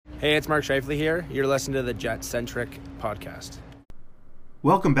Hey, it's Mark Shifley here. You're listening to the Jet Centric Podcast.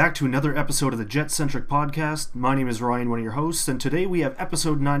 Welcome back to another episode of the Jet Centric Podcast. My name is Ryan, one of your hosts, and today we have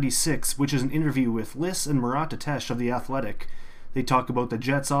episode 96, which is an interview with Liss and Murat Atesh of The Athletic. They talk about the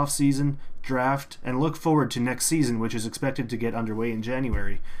Jets offseason, draft, and look forward to next season, which is expected to get underway in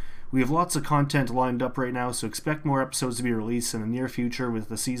January. We have lots of content lined up right now, so expect more episodes to be released in the near future with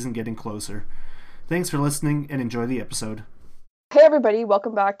the season getting closer. Thanks for listening, and enjoy the episode. Hey everybody,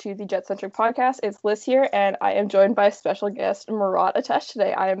 welcome back to the Jet Centric Podcast. It's Liz here, and I am joined by special guest Murat Atesh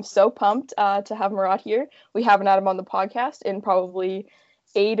today. I am so pumped to have Murat here. We haven't had him on the podcast in probably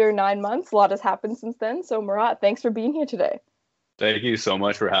 8 or 9 months. A lot has happened since then. So Murat, thanks for being here today. Thank you so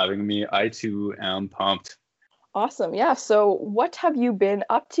much for having me. I too am pumped. Awesome. Yeah. So what have you been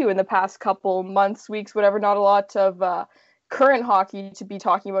up to in the past couple months, weeks, whatever? Not a lot of current hockey to be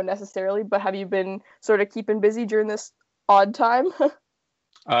talking about necessarily, but have you been sort of keeping busy during this odd time?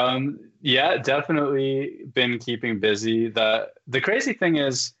 Yeah, definitely been keeping busy. The crazy thing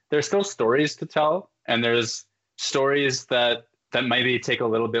is there's still stories to tell, and there's stories that maybe take a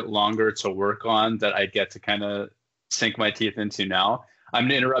little bit longer to work on that I get to kind of sink my teeth into now. I'm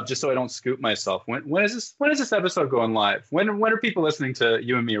gonna interrupt just so I don't scoop myself. When is this episode going live? When are people listening to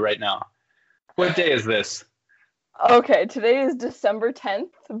you and me right now? What day is this? Okay, today is December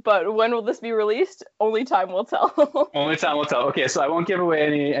 10th, but when will this be released? Only time will tell. Only time will tell. Okay, so I won't give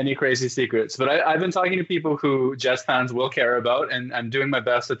away any crazy secrets, but I've been talking to people who Jets fans will care about, and I'm doing my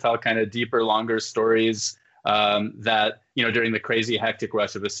best to tell kind of deeper, longer stories that, you know, during the crazy, hectic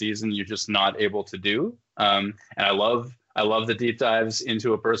rush of a season, you're just not able to do. And I love the deep dives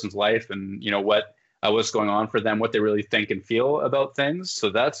into a person's life and, you know, what's going on for them, what they really think and feel about things. So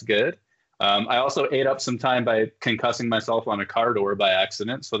that's good. I also ate up some time by concussing myself on a car door by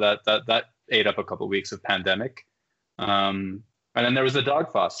accident. So that ate up a couple of weeks of pandemic. And then there was the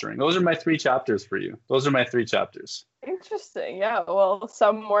dog fostering. Those are my 3 chapters for you. Those are my 3 chapters. Interesting. Yeah. Well,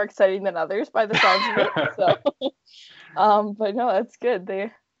 some more exciting than others by the sounds of it. So, but no, that's good. The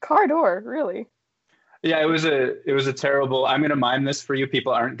car door, really. Yeah, it was a terrible. I'm gonna mime this for you.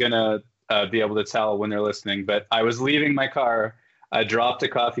 People aren't gonna be able to tell when they're listening. But I was leaving my car. I dropped a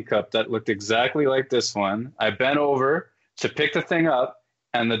coffee cup that looked exactly like this one. I bent over to pick the thing up,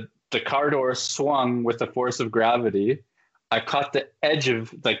 and the car door swung with the force of gravity. I caught the edge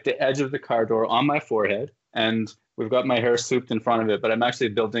of the car door on my forehead, and we've got my hair swooped in front of it, but I'm actually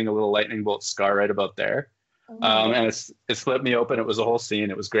building a little lightning bolt scar right about there. And it split me open. It was a whole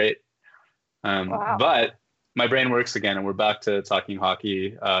scene. It was great. Wow. But my brain works again, and we're back to talking hockey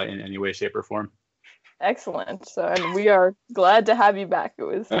in any way, shape, or form. Excellent. So, and we are glad to have you back. It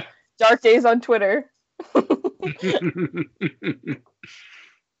was dark days on Twitter.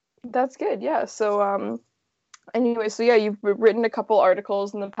 That's good. Yeah. So, anyway, so yeah, you've written a couple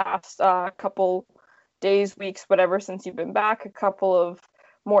articles in the past couple days, weeks, whatever, since you've been back. A couple of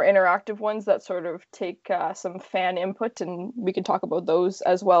more interactive ones that sort of take some fan input, and we can talk about those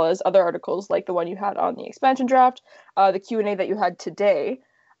as well as other articles like the one you had on the expansion draft, the Q&A that you had today.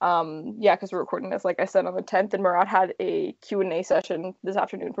 Yeah, because we're recording this, like I said, on the 10th, and Murat had a Q&A session this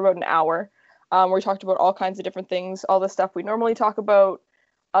afternoon for about an hour, where we talked about all kinds of different things, all the stuff we normally talk about,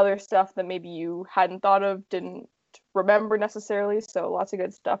 other stuff that maybe you hadn't thought of, didn't remember necessarily, so lots of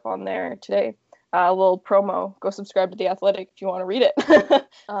good stuff on there today. A little promo, go subscribe to The Athletic if you want to read it.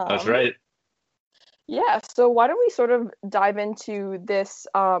 That's right. Yeah, so why don't we sort of dive into this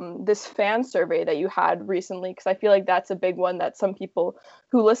this fan survey that you had recently, because I feel like that's a big one that some people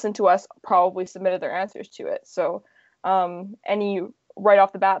who listen to us probably submitted their answers to it. So any right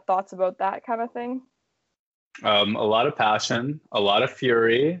off the bat thoughts about that kind of thing? A lot of passion, a lot of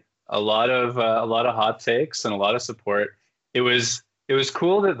fury, a lot of hot takes, and a lot of support. It was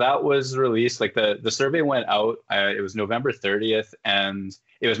cool that was released. Like the survey went out. It was November 30th, and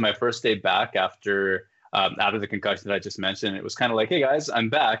it was my first day back after the concussion that I just mentioned. It was kind of like, hey guys, I'm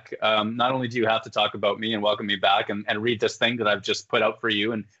back. Not only do you have to talk about me and welcome me back and read this thing that I've just put out for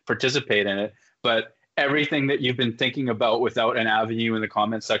you and participate in it, but everything that you've been thinking about without an avenue in the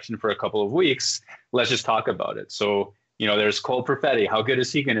comment section for a couple of weeks, let's just talk about it. So, you know, there's Cole Perfetti. How good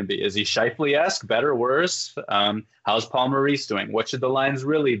is he going to be? Is he Scheifele-esque, better, worse? How's Paul Maurice doing? What should the lines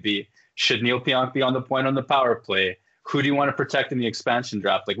really be? Should Neil Pionk be on the point on the power play? Who do you want to protect in the expansion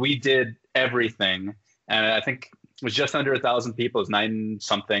draft? Like, we did everything. And I think it was just under 1,000 people, it was 9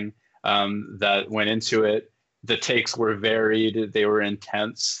 something that went into it. The takes were varied. They were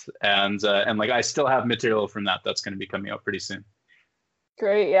intense. And like, I still have material from that that's going to be coming out pretty soon.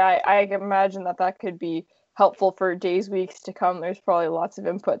 Great. Yeah, I can imagine that could be helpful for days, weeks to come. There's probably lots of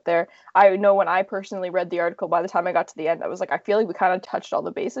input there. I know when I personally read the article, by the time I got to the end, I was like, I feel like we kind of touched all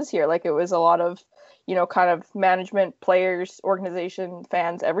the bases here. Like it was a lot of, kind of management, players, organization,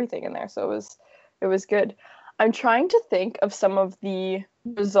 fans, everything in there. So it was good. I'm trying to think of some of the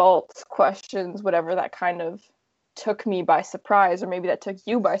results, questions, whatever that kind of took me by surprise, or maybe that took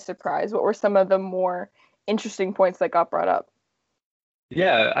you by surprise. What were some of the more interesting points that got brought up?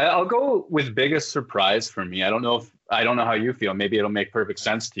 Yeah, I'll go with biggest surprise for me. I don't know how you feel. Maybe it'll make perfect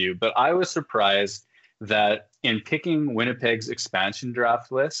sense to you, but I was surprised that in picking Winnipeg's expansion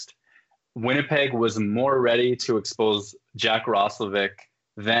draft list, Winnipeg was more ready to expose Jack Roslovic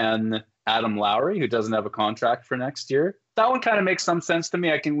than Adam Lowry, who doesn't have a contract for next year. That one kind of makes some sense to me.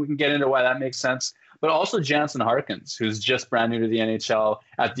 We can get into why that makes sense. But also Jansen Harkins, who's just brand new to the NHL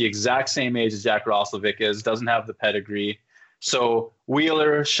at the exact same age as Jack Roslovic is, doesn't have the pedigree. So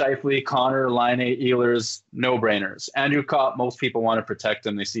Wheeler, Scheifele, Connor, Laine, Ehlers, no-brainers. Andrew Kopp, most people want to protect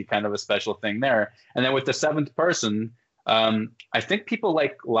him. They see kind of a special thing there. And then with the seventh person, I think people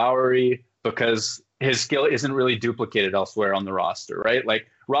like Lowry because his skill isn't really duplicated elsewhere on the roster, right? Like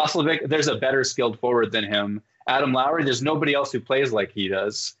Roslovic, there's a better skilled forward than him. Adam Lowry, there's nobody else who plays like he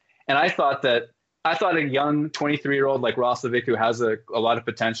does. And I thought a young 23-year-old like Roslovic, who has a lot of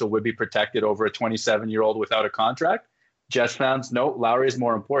potential, would be protected over a 27-year-old without a contract. Jets fans, no, Lowry is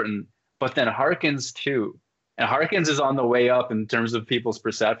more important. But then Harkins too. And Harkins is on the way up in terms of people's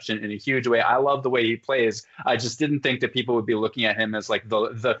perception in a huge way. I love the way he plays. I just didn't think that people would be looking at him as like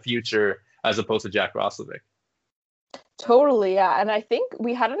the future as opposed to Jack Roslovic. Totally, yeah. And I think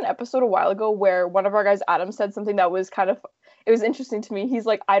we had an episode a while ago where one of our guys, Adam, said something that was it was interesting to me. He's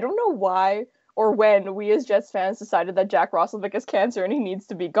like, I don't know why or when we as Jets fans decided that Jack Roslovic has cancer and he needs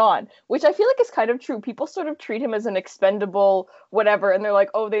to be gone, which I feel like is kind of true. People sort of treat him as an expendable whatever, and they're like,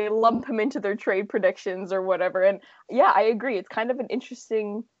 oh, they lump him into their trade predictions or whatever. And yeah, I agree. It's kind of an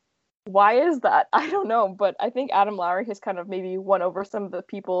interesting, why is that? I don't know, but I think Adam Lowry has kind of maybe won over some of the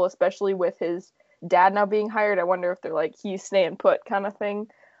people, especially with his dad now being hired. I wonder if they're like, he's staying put kind of thing.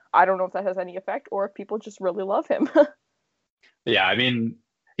 I don't know if that has any effect or if people just really love him. Yeah, I mean,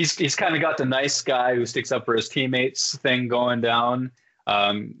 he's kind of got the nice guy who sticks up for his teammates thing going down.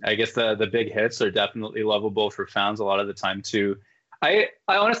 I guess the big hits are definitely lovable for fans a lot of the time too. I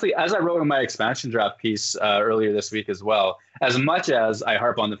honestly, as I wrote in my expansion draft piece earlier this week as well, as much as I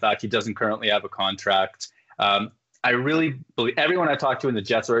harp on the fact he doesn't currently have a contract, I really believe everyone I talk to in the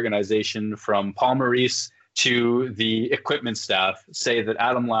Jets organization, from Paul Maurice to the equipment staff, say that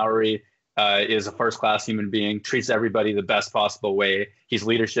Adam Lowry is a first-class human being, treats everybody the best possible way. He's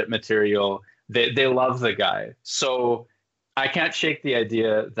leadership material. They love the guy. So I can't shake the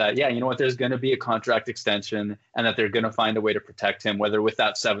idea that, yeah, you know what, there's going to be a contract extension and that they're going to find a way to protect him, whether with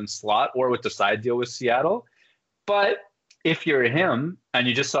that 7th slot or with the side deal with Seattle. But if you're him and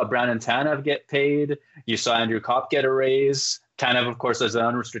you just saw Brandon Tanev get paid, you saw Andrew Kopp get a raise, Tanev, of course, as an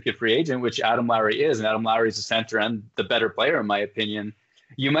unrestricted free agent, which Adam Lowry is, and Adam Lowry is a center and the better player, in my opinion,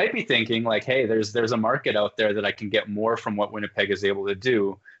 you might be thinking like, hey, there's a market out there that I can get more from what Winnipeg is able to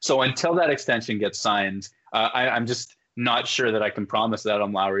do. So until that extension gets signed, I'm just not sure that I can promise that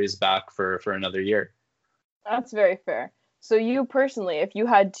Adam Lowry is back for another year. That's very fair. So you personally, if you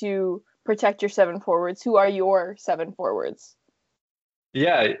had to protect your 7 forwards, who are your 7 forwards?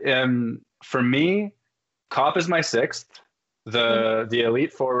 Yeah, for me, Kopp is my 6th. The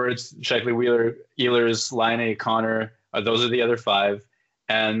elite forwards, Scheifele, Wheeler, Ehlers, Laine, Connor, those are the other 5.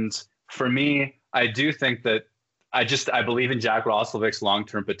 And for me, I do think that I believe in Jack Roslovic's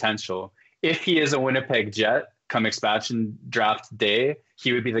long-term potential. If he is a Winnipeg Jet come expansion draft day,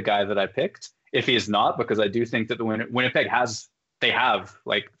 he would be the guy that I picked. If he is not, because I do think that the Winnipeg have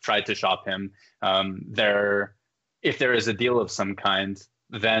like tried to shop him. If there is a deal of some kind,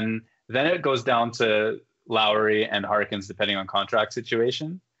 then it goes down to Lowry and Harkins, depending on contract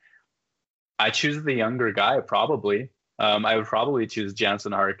situation. I choose the younger guy, probably. I would probably choose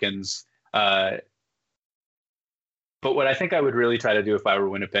Jansen Harkins. But what I think I would really try to do if I were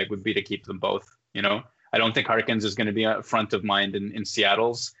Winnipeg would be to keep them both. You know, I don't think Harkins is going to be front of mind in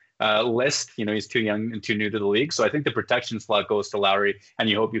Seattle's list. You know, he's too young and too new to the league. So I think the protection slot goes to Lowry, and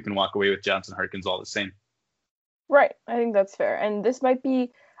you hope you can walk away with Jansen Harkins all the same. Right. I think that's fair. And this might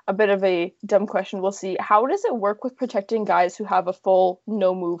be a bit of a dumb question. We'll see. How does it work with protecting guys who have a full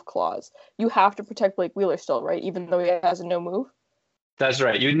no move clause? You have to protect Blake Wheeler still, right? Even though he has a no move? That's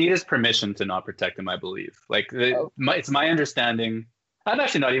right. You need his permission to not protect him, I believe. Like it's my understanding I'm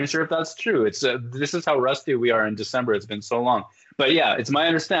actually not even sure if that's true. It's this is how rusty we are in December. It's been so long. But yeah, it's my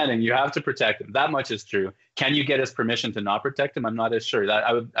understanding you have to protect him. That much is true. Can you get his permission to not protect him? I'm not as sure. That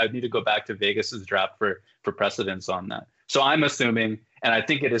I would need to go back to Vegas's draft for precedence on that. So I'm assuming, and I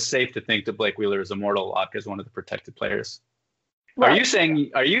think it is safe to think that Blake Wheeler is immortal lock as one of the protected players. Right. Are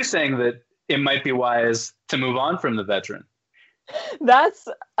you saying that it might be wise to move on from the veteran? That's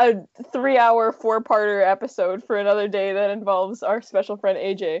a 3-hour 4-parter episode for another day that involves our special friend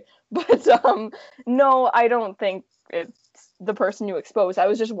AJ. But no, I don't think it's the person you expose. I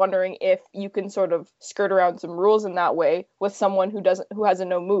was just wondering if you can sort of skirt around some rules in that way with someone who has a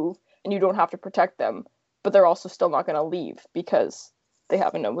no move, and you don't have to protect them, but they're also still not going to leave because they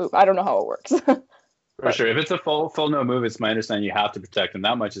have a no move. I don't know how it works. For sure. If it's a full no move, it's my understanding you have to protect them.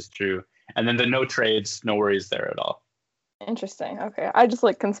 That much is true. And then the no trades, no worries there at all. Interesting. Okay. I just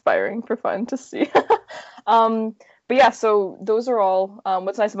like conspiring for fun to see. But yeah, so those are all,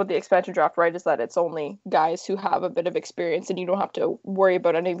 what's nice about the expansion draft, right, is that it's only guys who have a bit of experience, and you don't have to worry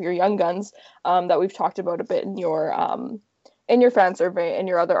about any of your young guns that we've talked about a bit in your fan survey and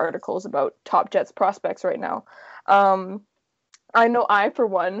your other articles about top Jets prospects right now. I know I, for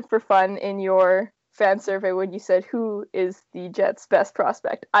one, for fun, in your fan survey, when you said who is the Jets' best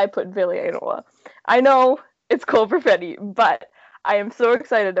prospect, I put Ville Heinola. I know it's Cole Perfetti, but I am so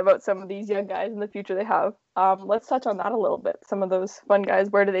excited about some of these young guys in the future they have. Let's touch on that a little bit. Some of those fun guys,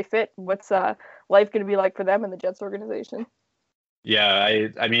 where do they fit? What's life going to be like for them in the Jets organization? Yeah,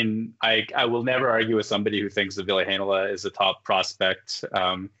 I mean, I will never argue with somebody who thinks that Ville Heinola is a top prospect.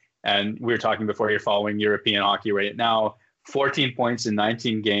 And we were talking before, you're following European hockey right now. 14 points in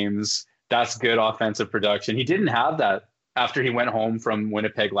 19 games. That's good offensive production. He didn't have that after he went home from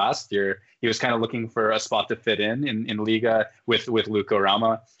Winnipeg last year. He was kind of looking for a spot to fit in Liga with Luka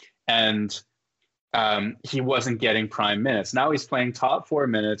Rama. And he wasn't getting prime minutes. Now he's playing top 4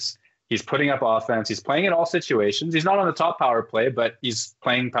 minutes. He's putting up offense. He's playing in all situations. He's not on the top power play, but he's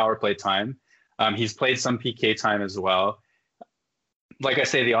playing power play time. He's played some PK time as well. Like I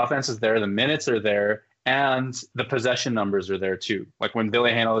say, the offense is there. The minutes are there. And the possession numbers are there too. Like when Ville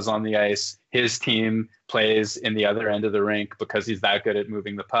Heinola is on the ice, his team plays in the other end of the rink because he's that good at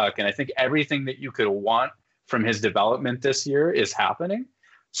moving the puck. And I think everything that you could want from his development this year is happening.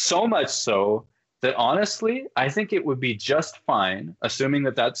 So much so that honestly, I think it would be just fine, assuming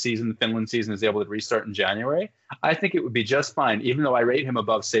that season, the Finland season, is able to restart in January. I think it would be just fine, even though I rate him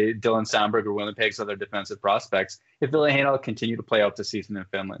above, say, Dylan Samberg or Winnipeg's other defensive prospects, if Ville Heinola continue to play out the season in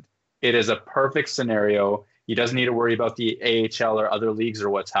Finland. It is a perfect scenario. He doesn't need to worry about the AHL or other leagues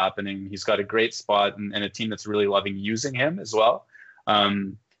or what's happening. He's got a great spot and a team that's really loving using him as well.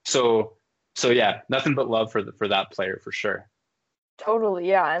 So yeah, nothing but love for that player for sure. Totally,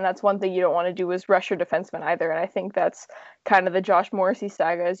 yeah, and that's one thing you don't want to do is rush your defenseman either. And I think that's kind of the Josh Morrissey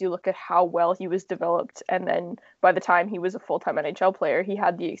saga as you look at how well he was developed. And then by the time he was a full-time NHL player, he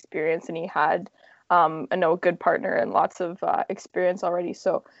had the experience and he had a good partner and lots of experience already.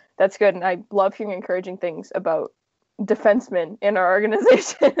 So that's good. And I love hearing encouraging things about defensemen in our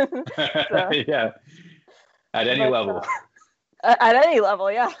organization. Yeah. At any level. At any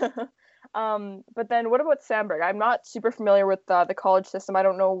level, yeah. But then what about Samberg? I'm not super familiar with the college system. I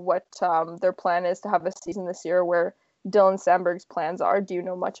don't know what their plan is to have a season this year, where Dylan Samberg's plans are. Do you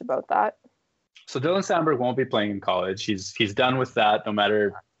know much about that? So Dylan Samberg won't be playing in college. He's done with that, no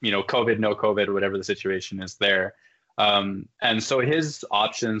matter, COVID, no COVID, whatever the situation is there. And so his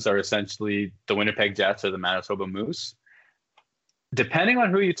options are essentially the Winnipeg Jets or the Manitoba Moose. Depending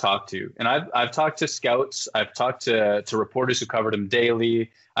on who you talk to, and I've talked to scouts, I've talked to reporters who covered him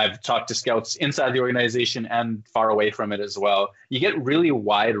daily, I've talked to scouts inside the organization and far away from it as well. You get really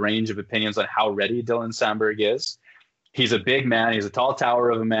wide range of opinions on how ready Dylan Samberg is. He's a big man. He's a tall tower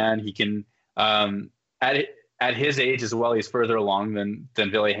of a man. He can, at his age as well, he's further along than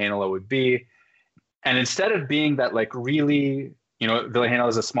Ville Heinola would be. And instead of being that really, Ville Heinola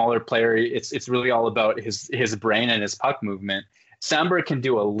is a smaller player, it's really all about his brain and his puck movement. Samberg can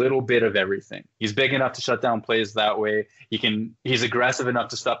do a little bit of everything. He's big enough to shut down plays that way. He's aggressive enough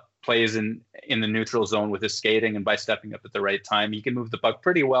to stop plays in the neutral zone with his skating and by stepping up at the right time. He can move the puck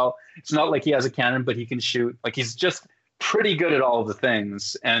pretty well. It's not like he has a cannon, but he can shoot. He's just pretty good at all of the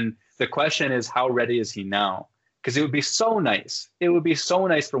things. And the question is, how ready is he now? Because it would be so nice. It would be so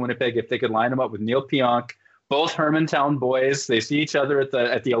nice for Winnipeg if they could line him up with Neil Pionk, both Hermantown boys. They see each other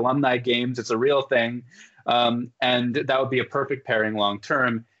at the alumni games. It's a real thing. And that would be a perfect pairing long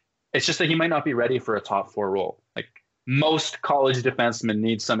term. It's just that he might not be ready for a top 4 role. Most college defensemen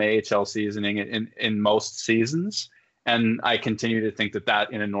need some AHL seasoning in most seasons. And I continue to think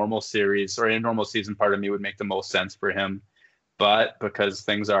that in a normal series or in a normal season, part of me would make the most sense for him. But because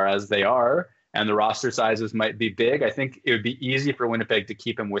things are as they are and the roster sizes might be big, I think it would be easy for Winnipeg to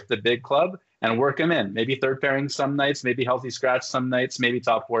keep him with the big club and work him in. Maybe third pairing some nights, maybe healthy scratch some nights, maybe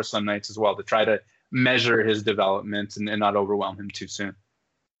top four some nights as well, to try to measure his development and not overwhelm him too soon.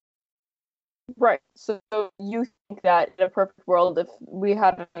 Right. So you think that in a perfect world, if we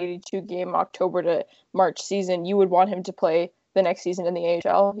had an 82-game October to March season, you would want him to play the next season in the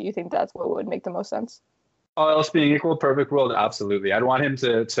AHL? You think that's what would make the most sense? All else being equal, perfect world, absolutely. I'd want him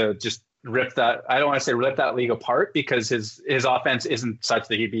to just rip that. I don't want to say rip that league apart, because his offense isn't such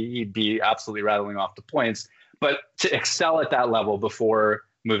that he'd be absolutely rattling off the points, but to excel at that level before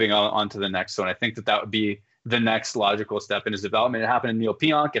moving on to the next zone. I think that would be the next logical step in his development. It happened to Neil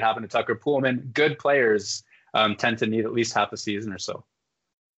Pionk. It happened to Tucker Poolman. Good players tend to need at least half a season or so.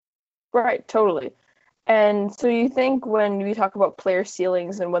 Right, totally. And so you think when we talk about player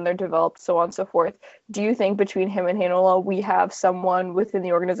ceilings and when they're developed, so on and so forth, do you think between him and Heinola, we have someone within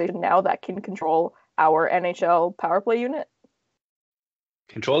the organization now that can control our NHL power play unit?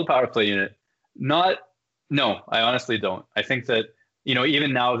 Control the power play unit? No, I honestly don't. I think that,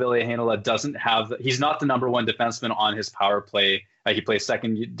 even now, Ville Heinola doesn't have, he's not the number one defenseman on his power play. He plays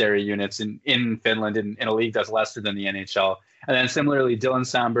secondary units in Finland in a league that's lesser than the NHL. And then similarly, Dylan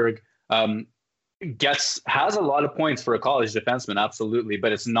Samberg has a lot of points for a college defenseman, absolutely,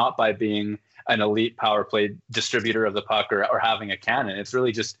 but it's not by being an elite power play distributor of the puck or having a cannon. It's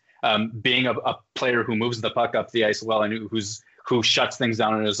really just being a player who moves the puck up the ice well and who shuts things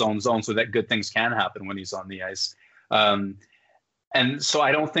down in his own zone so that good things can happen when he's on the ice. And so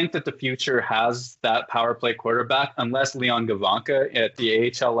I don't think that the future has that power play quarterback unless Leon Gavanka at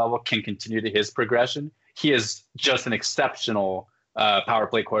the AHL level can continue to his progression. He is just an exceptional power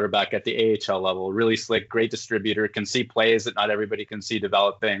play quarterback at the AHL level. Really slick, great distributor, can see plays that not everybody can see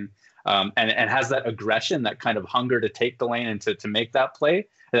developing, and has that aggression, that kind of hunger to take the lane and to make that play.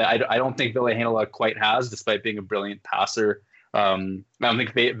 I don't think Ville Heinola quite has, despite being a brilliant passer. I don't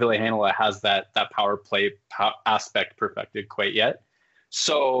think Ville Heinola has that power play aspect perfected quite yet.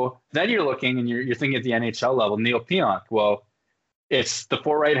 So then you're looking and you're thinking at the NHL level, Neil Pionk. Well, it's the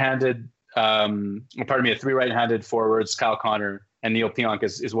three right-handed forwards, Kyle Connor and Neil Pionk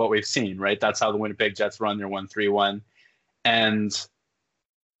is what we've seen, right? That's how the Winnipeg Jets run their 1-3-1. And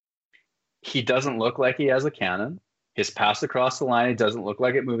he doesn't look like he has a cannon. His pass across the line, it doesn't look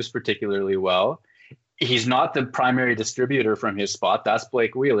like it moves particularly well. He's not the primary distributor from his spot. That's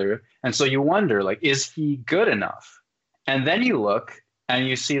Blake Wheeler. And so you wonder, is he good enough? And then you look and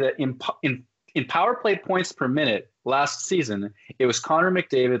you see that in power play points per minute last season, it was Connor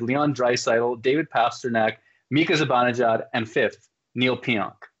McDavid, Leon Draisaitl, David Pastrnak, Mika Zibanejad, and fifth, Neil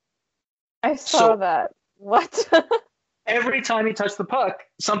Pionk. I saw that. What? Every time he touched the puck,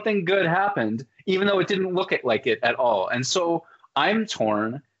 something good happened, even though it didn't look like it at all. And so I'm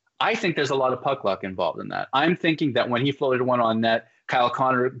torn. I think there's a lot of puck luck involved in that. I'm thinking that when he floated one on net, Kyle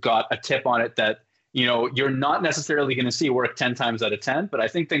Connor got a tip on it that, you're not necessarily going to see work 10 times out of 10, but I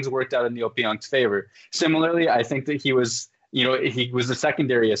think things worked out in Neil Pionk's favor. Similarly, I think that he was a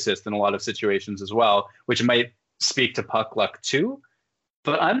secondary assist in a lot of situations as well, which might speak to puck luck too.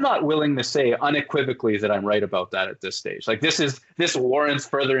 But I'm not willing to say unequivocally that I'm right about that at this stage. This warrants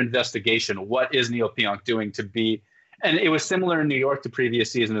further investigation. What is Neil Pionk doing to be? And it was similar in New York the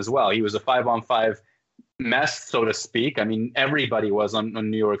previous season as well. He was a 5-on-5 mess, so to speak. I mean, everybody was on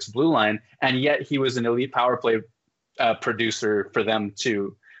New York's blue line, and yet he was an elite power play producer for them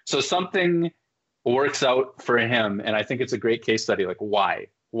too. So something works out for him, and I think it's a great case study. Why?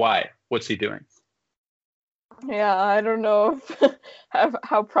 What's he doing? Yeah, I don't know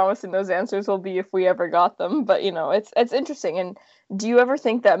how promising those answers will be if we ever got them, but it's interesting. And do you ever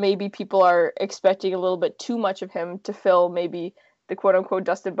think that maybe people are expecting a little bit too much of him to fill maybe the quote-unquote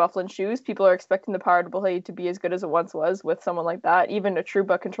Dustin Byfuglien shoes? People are expecting the power to play to be as good as it once was with someone like that, even a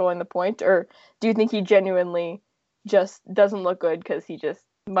Trouba controlling the point? Or do you think he genuinely just doesn't look good because he just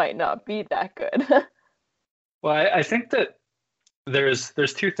might not be that good? Well, I think that there's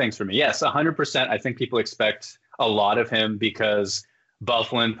two things for me. Yes, 100%. I think people expect a lot of him because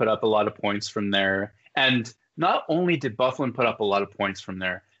Byfuglien put up a lot of points from there. And not only did Byfuglien put up a lot of points from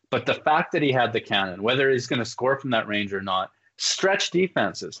there, but the fact that he had the cannon, whether he's going to score from that range or not, stretch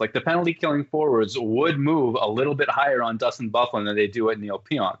defenses. The penalty killing forwards would move a little bit higher on Dustin Byfuglien than they do at Neil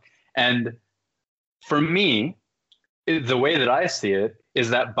Pionk. And for me, the way that I see it is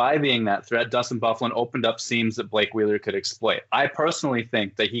that by being that threat, Dustin Byfuglien opened up seams that Blake Wheeler could exploit. I personally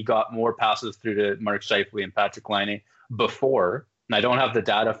think that he got more passes through to Mark Scheifele and Patrick Laine before, and I don't have the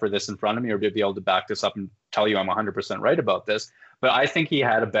data for this in front of me or to be able to back this up and tell you I'm 100% right about this, but I think he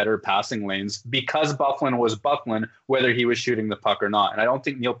had a better passing lanes because Byfuglien was Byfuglien, whether he was shooting the puck or not. And I don't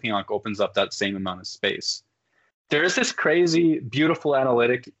think Neil Pionk opens up that same amount of space. There's this crazy, beautiful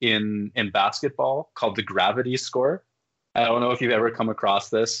analytic in basketball called the gravity score. I don't know if you've ever come across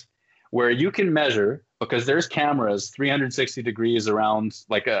this, where you can measure, because there's cameras 360 degrees around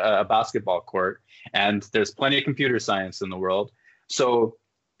like a basketball court, and there's plenty of computer science in the world. So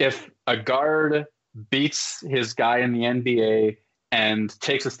if a guard beats his guy in the NBA and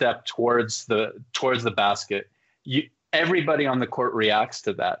takes a step towards the basket, everybody on the court reacts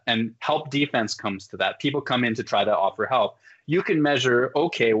to that, and help defense comes to that. People come in to try to offer help. You can measure,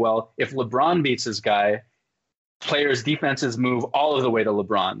 okay, well, if LeBron beats his guy, players' defenses move all of the way to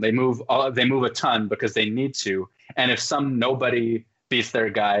LeBron. They move a ton because they need to. And if nobody beats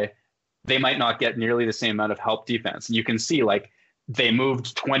their guy, they might not get nearly the same amount of help defense. And you can see like they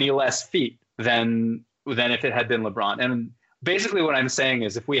moved 20 less feet than if it had been LeBron. And basically what I'm saying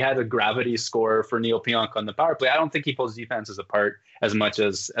is if we had a gravity score for Neil Pionk on the power play, I don't think he pulls defenses apart as much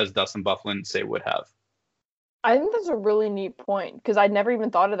as Dustin Byfuglien, say, would have. I think that's a really neat point because I'd never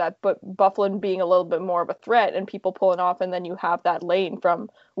even thought of that, but Byfuglien being a little bit more of a threat and people pulling off, and then you have that lane from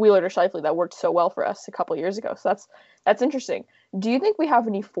Wheeler to Scheifele that worked so well for us a couple of years ago. So that's interesting. Do you think we have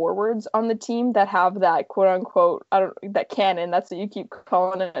any forwards on the team that have that quote unquote, that cannon, that's what you keep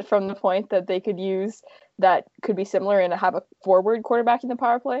calling it, from the point that they could use that could be similar and have a forward quarterback in the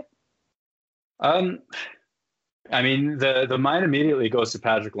power play? I mean, the mind immediately goes to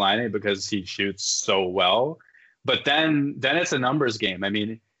Patrik Laine because he shoots so well. But then it's a numbers game. I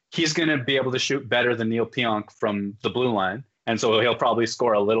mean, he's going to be able to shoot better than Neil Pionk from the blue line. And so he'll probably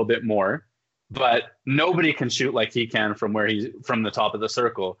score a little bit more. But nobody can shoot like he can from the top of the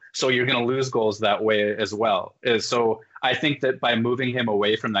circle. So you're going to lose goals that way as well. So I think that by moving him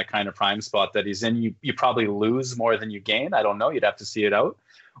away from that kind of prime spot that he's in, you probably lose more than you gain. I don't know. You'd have to see it out.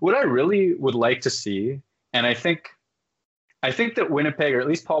 What I really would like to see, and I think that Winnipeg, or at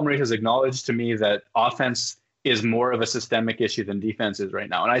least Paul Maurice, has acknowledged to me that offense is more of a systemic issue than defense is right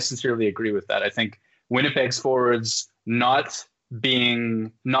now. And I sincerely agree with that. I think Winnipeg's forwards not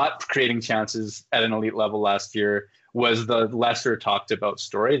creating chances at an elite level last year was the lesser talked about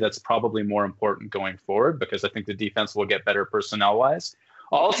story. That's probably more important going forward because I think the defense will get better personnel wise.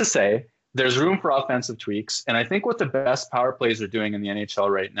 All to say, there's room for offensive tweaks. And I think what the best power plays are doing in the NHL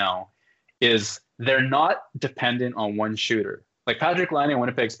right now is they're not dependent on one shooter. Like Patrik Laine in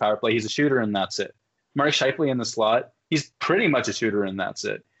Winnipeg's power play, he's a shooter and that's it. Mark Scheifele in the slot, he's pretty much a shooter and that's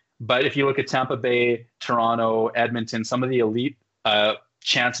it. But if you look at Tampa Bay, Toronto, Edmonton, some of the elite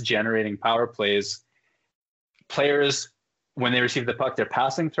chance-generating power plays, players, when they receive the puck, they're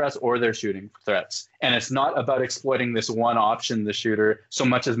passing threats or they're shooting threats. And it's not about exploiting this one option, the shooter, so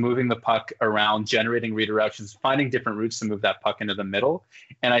much as moving the puck around, generating redirections, finding different routes to move that puck into the middle.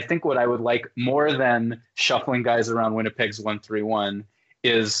 And I think what I would like more than shuffling guys around Winnipeg's 1-3-1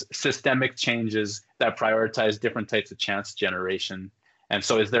 is systemic changes that prioritize different types of chance generation. And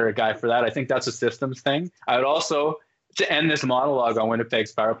so is there a guy for that? I think that's a systems thing. I would also, to end this monologue on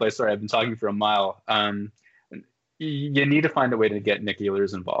Winnipeg's power play, sorry, I've been talking for a mile. You need to find a way to get Nick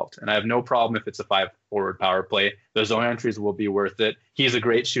Ehlers involved. And I have no problem if it's a 5-forward power play. Those zone entries will be worth it. He's a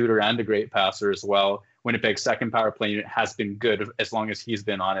great shooter and a great passer as well. Winnipeg's second power play unit has been good as long as he's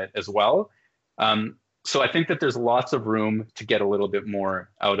been on it as well. So I think that there's lots of room to get a little bit more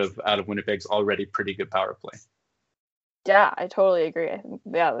out of Winnipeg's already pretty good power play. Yeah, I totally agree. I think,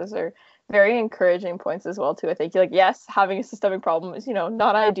 those are very encouraging points as well too. I think yes, having a systemic problem is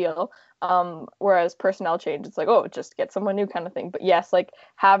not ideal. Whereas personnel change, it's like, oh, just get someone new kind of thing. But yes, like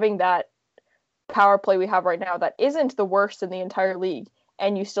having that power play we have right now that isn't the worst in the entire league,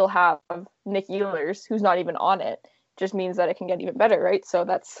 and you still have Nick Ehlers who's not even on it, just means that it can get even better, right? So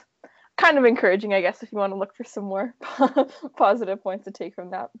that's kind of encouraging, I guess, if you want to look for some more positive points to take from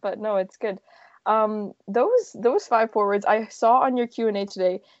that. But no, it's good. Those 5 forwards, I saw on your Q&A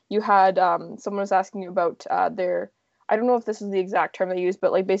today, you had someone was asking you about their, I don't know if this is the exact term they used,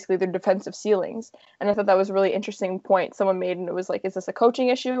 but like basically their defensive ceilings. And I thought that was a really interesting point someone made, and it was like, is this a coaching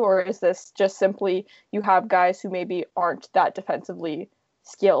issue, or is this just simply you have guys who maybe aren't that defensively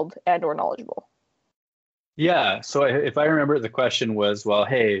skilled and or knowledgeable? Yeah, so if I remember, the question was, well,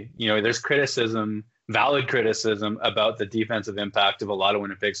 hey, there's valid criticism about the defensive impact of a lot of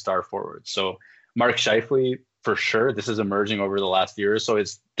Winnipeg star forwards. So Mark Scheifele, for sure, this is emerging over the last year or so.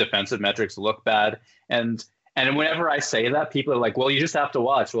 His defensive metrics look bad. And whenever I say that, people are like, well, you just have to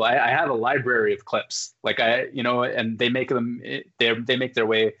watch. Well, I have a library of clips, and they make their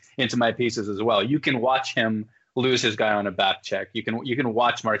way into my pieces as well. You can watch him lose his guy on a back check. You can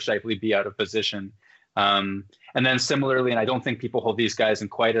watch Mark Scheifele be out of position. And then similarly, and I don't think people hold these guys in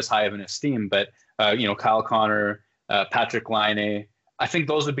quite as high of an esteem, but Kyle Connor, Patrick Laine, I think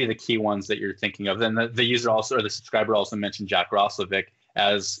those would be the key ones that you're thinking of. Then the user also, or the subscriber also mentioned Jack Roslovic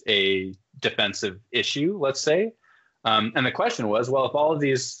as a defensive issue, let's say. And the question was, well, if all of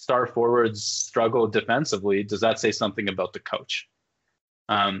these star forwards struggle defensively, does that say something about the coach?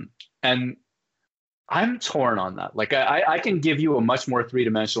 And I'm torn on that. Like I can give you a much more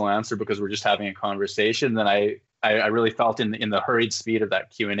three-dimensional answer because we're just having a conversation than I really felt in the hurried speed of that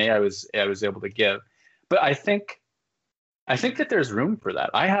Q&A I was able to give. But I think that there's room for that.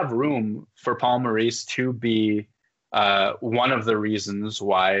 I have room for Paul Maurice to be one of the reasons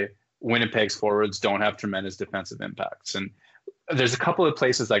why Winnipeg's forwards don't have tremendous defensive impacts. And there's a couple of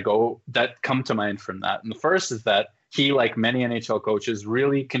places I go that come to mind from that. And the first is that he, like many NHL coaches,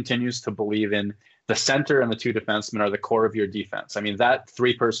 really continues to believe in the center and the two defensemen are the core of your defense. I mean, that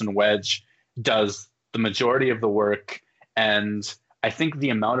three-person wedge does the majority of the work. And I think the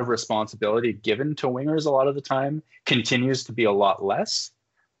amount of responsibility given to wingers a lot of the time continues to be a lot less.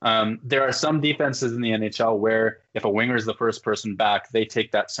 There are some defenses in the NHL where if a winger is the first person back, they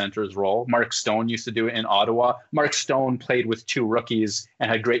take that center's role. Mark Stone used to do it in Ottawa. Mark Stone played with two rookies and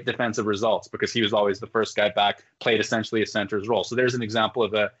had great defensive results because he was always the first guy back, played essentially a center's role. So there's an example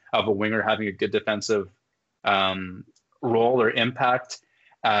of a winger having a good defensive role or impact.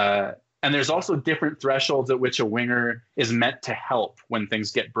 And there's also different thresholds at which a winger is meant to help when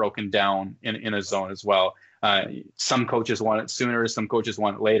things get broken down in a zone as well. Some coaches want it sooner, some coaches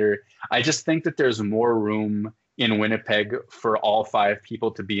want it later. I just think that there's more room in Winnipeg for all five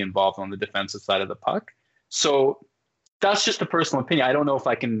people to be involved on the defensive side of the puck. So that's just a personal opinion. I don't know if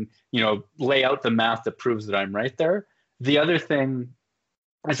I can, lay out the math that proves that I'm right there. The other thing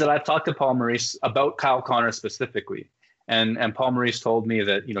is that I've talked to Paul Maurice about Kyle Connor specifically. And Paul Maurice told me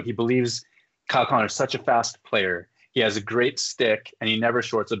that, he believes Kyle Connor is such a fast player. He has a great stick and he never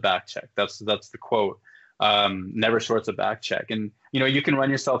shorts a back check. That's the quote. Never shorts a back check. And, you can run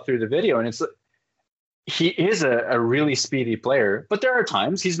yourself through the video and he is a really speedy player, but there are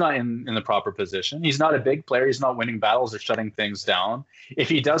times he's not in the proper position. He's not a big player. He's not winning battles or shutting things down. If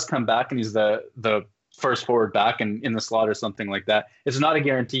he does come back and he's the first forward back and in the slot or something like that, it's not a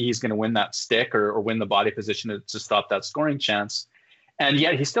guarantee he's going to win that stick or win the body position to stop that scoring chance. And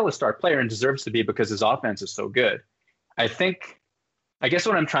yet he's still a star player and deserves to be because his offense is so good. I guess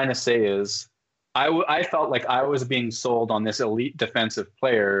what I'm trying to say is I felt like I was being sold on this elite defensive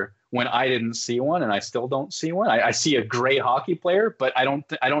player when I didn't see one, and I still don't see one. I see a great hockey player, but I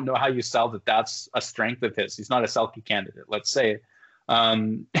don't know how you sell that that's a strength of his. He's not a Selke candidate, let's say.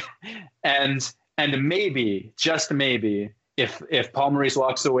 And maybe, just maybe, if Paul Maurice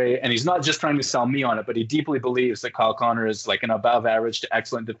walks away, and he's not just trying to sell me on it, but he deeply believes that Kyle Connor is like an above average to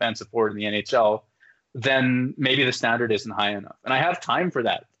excellent defensive forward in the NHL, then maybe the standard isn't high enough. And I have time for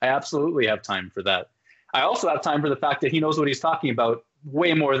that. I absolutely have time for that. I also have time for the fact that he knows what he's talking about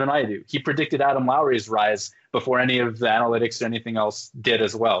way more than I do. He predicted Adam Lowry's rise before any of the analytics or anything else did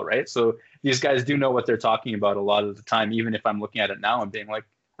as well, right? So these guys do know what they're talking about a lot of the time, even if I'm looking at it now and being like,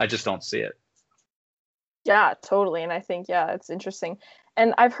 I just don't see it. Yeah, totally. And I think, it's interesting.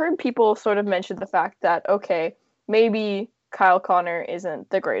 And I've heard people sort of mention the fact that, okay, maybe Kyle Connor isn't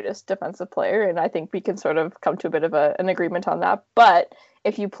the greatest defensive player, and I think we can sort of come to a bit of an agreement on that. But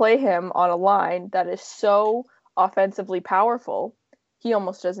if you play him on a line that is so offensively powerful, he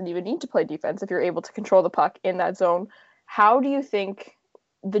almost doesn't even need to play defense if you're able to control the puck in that zone. How do you think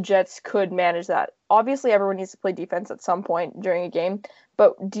the Jets could manage that? Obviously, everyone needs to play defense at some point during a game,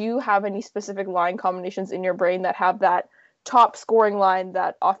 but do you have any specific line combinations in your brain that have that top scoring line,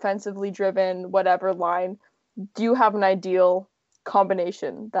 that offensively driven, whatever line? Do you have an ideal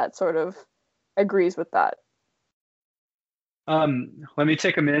combination that sort of agrees with that? Let me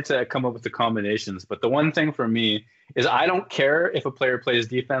take a minute to come up with the combinations. But the one thing for me is I don't care if a player plays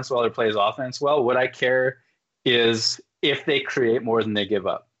defense well or plays offense well. What I care is if they create more than they give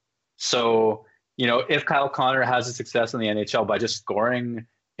up. So, if Kyle Connor has a success in the NHL by just scoring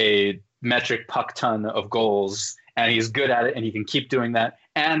a metric puck ton of goals, and he's good at it and he can keep doing that,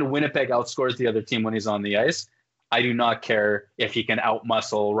 and Winnipeg outscores the other team when he's on the ice, I do not care if he can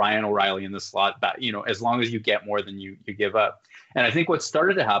outmuscle Ryan O'Reilly in the slot back, as long as you get more than you give up. And I think what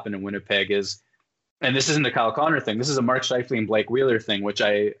started to happen in Winnipeg is, and this isn't a Kyle Connor thing, this is a Mark Scheifele and Blake Wheeler thing, which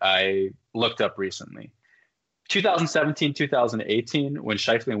I looked up recently. 2017, 2018, when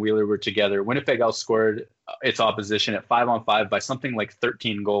Scheifele and Wheeler were together, Winnipeg outscored its opposition at 5-on-5 by something like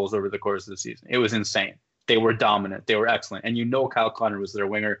 13 goals over the course of the season. It was insane. They were dominant. They were excellent. And Kyle Connor was their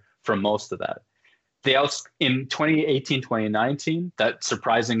winger for most of that. in 2018, 2019, that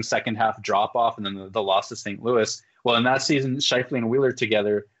surprising second half drop off and then the loss to St. Louis. Well, in that season, Scheifele and Wheeler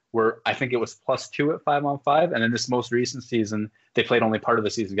together were, I think it was +2 at 5-on-5. And in this most recent season, they played only part of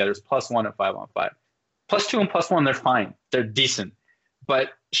the season together. It's +1 at 5-on-5. +2 and +1, they're fine. They're decent.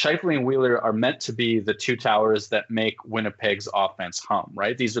 But Scheifele and Wheeler are meant to be the two towers that make Winnipeg's offense hum,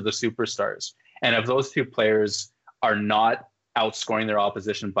 right? These are the superstars. And if those two players are not outscoring their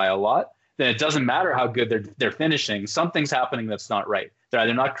opposition by a lot, then it doesn't matter how good they're finishing. Something's happening that's not right. They're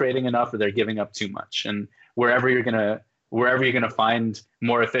either not creating enough or they're giving up too much. And wherever you're gonna find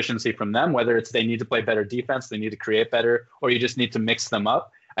more efficiency from them, whether it's they need to play better defense, they need to create better, or you just need to mix them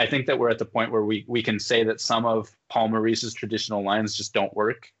up. I think that we're at the point where we can say that some of Paul Maurice's traditional lines just don't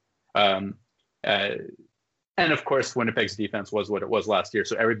work. And of course, Winnipeg's defense was what it was last year,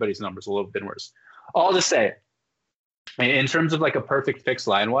 so everybody's numbers a little bit worse. All to say, in terms of like a perfect fix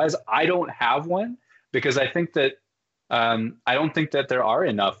line-wise, I don't have one because I think that I don't think that there are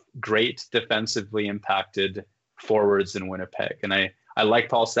enough great defensively impacted forwards in Winnipeg. And I like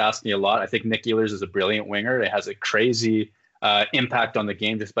Paul Stastny a lot. I think Nick Ehlers is a brilliant winger. It has a crazy impact on the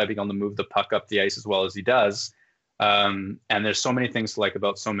game just by being able to move the puck up the ice as well as he does. And there's so many things to like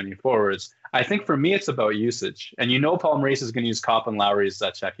about so many forwards. I think for me, it's about usage. And Paul Maurice is going to use Kopp and Lowry as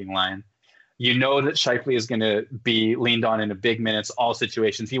that checking line. That Scheifele is going to be leaned on in a big minutes, all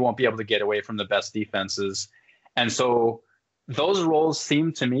situations. He won't be able to get away from the best defenses. And so those roles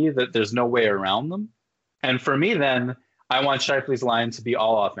seem to me that there's no way around them. And for me, then, I want Scheifele's line to be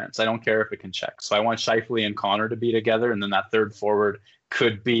all offense. I don't care if it can check. So I want Scheifele and Connor to be together. And then that third forward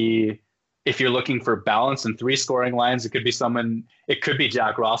could be, if you're looking for balance and 3 scoring lines, it could be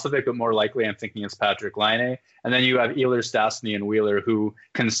Jack Roslovic, but more likely I'm thinking it's Patrik Laine. And then you have Ehlers, Stastny, and Wheeler, who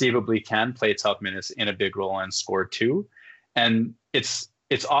conceivably can play tough minutes in a big role and score too. And it's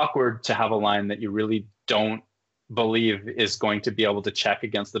awkward to have a line that you really don't believe is going to be able to check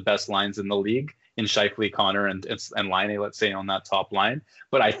against the best lines in the league in Scheifele, Connor, and Laine, let's say, on that top line.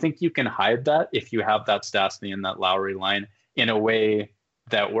 But I think you can hide that if you have that Stastny and that Lowry line in a way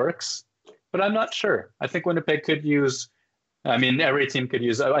that works. But I'm not sure. I think Winnipeg could use, every team could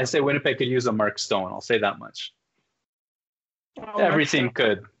use, I say Winnipeg could use a Mark Stone. I'll say that much. Oh, every team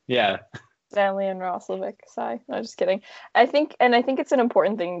could. Yeah. Stanley and Roslovic. Sigh. No, just kidding. I think it's an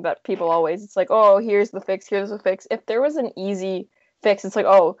important thing that people always, it's like, oh, here's the fix. If there was an easy fix, it's like,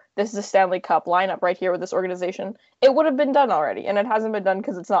 oh, this is a Stanley Cup lineup right here with this organization, it would have been done already. And it hasn't been done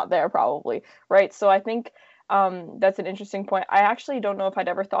because it's not there probably. Right. So I think that's an interesting point. I actually don't know if I'd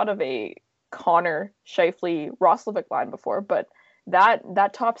ever thought of a Connor, Scheifele, Roslovic line before, but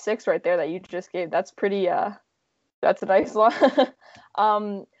that top 6 right there that you just gave, that's pretty that's a nice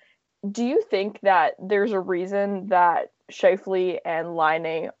one. Do you think that there's a reason that Scheifele and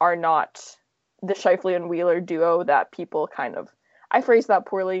Laine are not the Scheifele and Wheeler duo that people kind of, I phrased that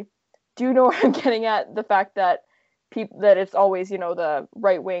poorly. Do you know what I'm getting at? The fact that that it's always, the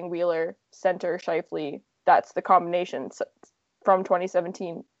right wing Wheeler, center Scheifele, that's the combination from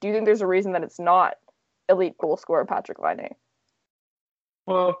 2017. Do you think there's a reason that it's not elite goal scorer Patrik Laine?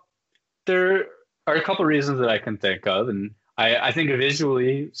 Well, there are a couple of reasons that I can think of, and I think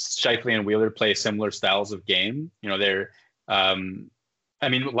visually Scheifele and Wheeler play similar styles of game. Laine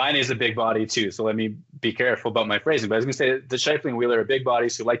is a big body too, so let me be careful about my phrasing. But I was going to say the Scheifele and Wheeler are big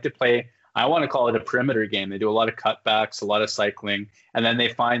bodies who like to play, I want to call it a perimeter game. They do a lot of cutbacks, a lot of cycling, and then they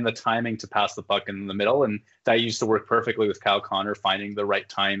find the timing to pass the puck in the middle. And that used to work perfectly with Kyle Connor, finding the right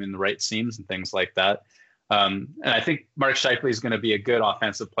time in the right seams and things like that. And I think Mark Scheifele is going to be a good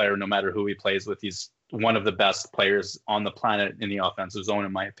offensive player no matter who he plays with. He's one of the best players on the planet in the offensive zone,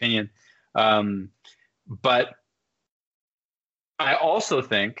 in my opinion. But I also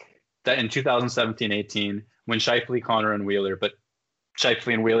think that in 2017-18, when Scheifele, Connor, and Wheeler, but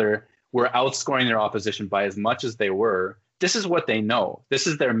Scheifele and Wheeler were outscoring their opposition by as much as they were, this is what they know. This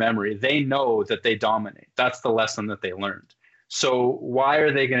is their memory. They know that they dominate. That's the lesson that they learned. So why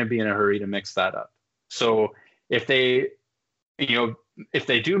are they going to be in a hurry to mix that up? So if they do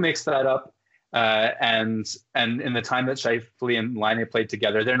mix that up, and in the time that Scheifele and Laine played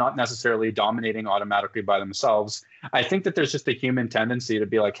together, they're not necessarily dominating automatically by themselves. I think that there's just a human tendency to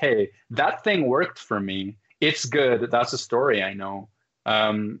be like, hey, that thing worked for me. It's good. That's a story I know.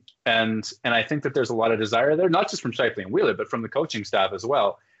 And I think that there's a lot of desire there, not just from Scheifele and Wheeler, but from the coaching staff as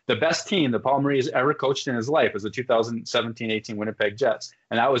well. The best team that Paul Maurice ever coached in his life was the 2017-18 Winnipeg Jets.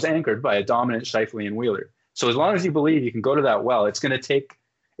 And that was anchored by a dominant Scheifele and Wheeler. So as long as you believe you can go to that well, it's going to take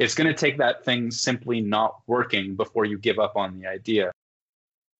that thing simply not working before you give up on the idea.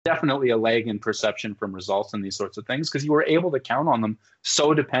 Definitely a lag in perception from results and these sorts of things because you were able to count on them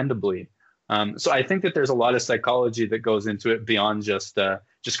so dependably So I think that there's a lot of psychology that goes into it beyond just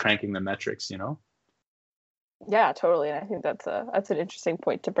cranking the metrics, Yeah, totally. And I think that's an interesting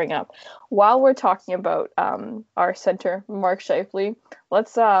point to bring up. While we're talking about our center, Mark Scheifele,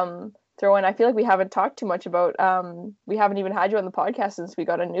 let's throw in. I feel like we haven't talked too much about. We haven't even had you on the podcast since we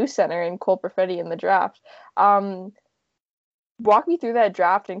got a new center in Cole Perfetti in the draft. Walk me through that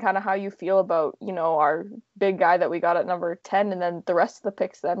draft and kind of how you feel about our big guy that we got at number 10, and then the rest of the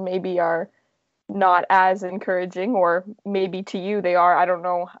picks that maybe are not as encouraging, or maybe to you they are. I don't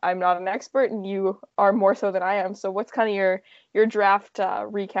know. I'm not an expert, and you are more so than I am. So what's kind of your draft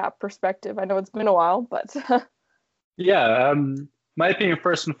recap perspective? I know it's been a while, but yeah. My opinion,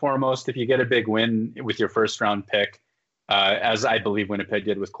 first and foremost, if you get a big win with your first round pick, as I believe Winnipeg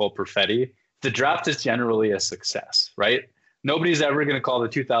did with Cole Perfetti, the draft is generally a success, right? Nobody's ever going to call the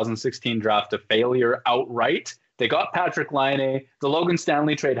 2016 draft a failure outright. They got Patrick Laine. The Logan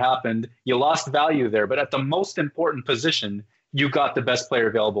Stanley trade happened. You lost value there, but at the most important position, you got the best player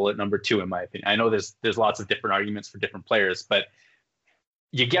available at number 2, in my opinion. I know there's lots of different arguments for different players, but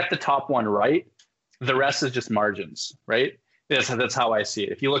you get the top one right. The rest is just margins, right? That's how I see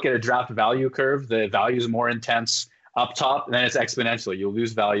it. If you look at a draft value curve, the value is more intense up top, and then it's exponential. You'll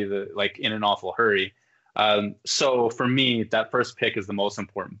lose value like in an awful hurry. So for me, that first pick is the most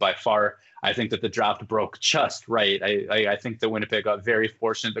important by far. I think that the draft broke just right. I think that Winnipeg got very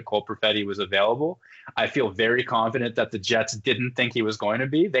fortunate that Cole Perfetti was available. I feel very confident that the Jets didn't think he was going to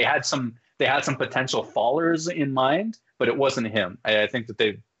be. They had some potential fallers in mind, but it wasn't him. I think that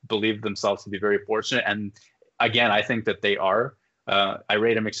they believed themselves to be very fortunate. And again, I think that they are. I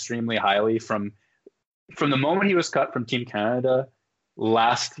rate him extremely highly from the moment he was cut from Team Canada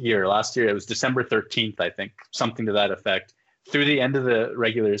last year. It was December 13th, I think, something to that effect. Through the end of the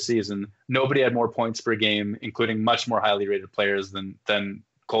regular season, nobody had more points per game, including much more highly rated players than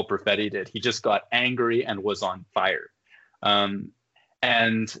Cole Perfetti did. He just got angry and was on fire.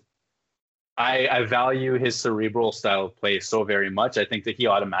 And I value his cerebral style of play so very much. I think that he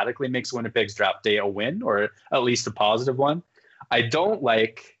automatically makes Winnipeg's draft day a win, or at least a positive one. I don't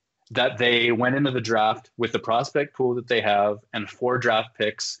like that they went into the draft with the prospect pool that they have and 4 draft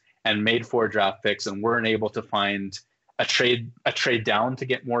picks and made 4 draft picks and weren't able to find a trade down to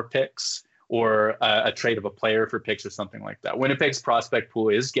get more picks, or a trade of a player for picks or something like that. Winnipeg's prospect pool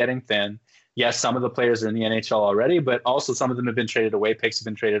is getting thin. Yes, some of the players are in the NHL already, but also some of them have been traded away. Picks have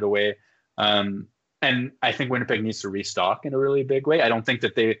been traded away. And I think Winnipeg needs to restock in a really big way. I don't think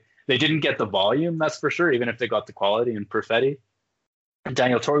that they didn't get the volume, that's for sure, even if they got the quality in Perfetti.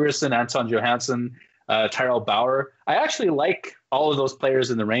 Daniel Torgerson, Anton Johansson, Tyrell Bauer. I actually like all of those players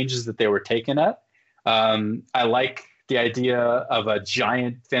in the ranges that they were taken at. I like the idea of a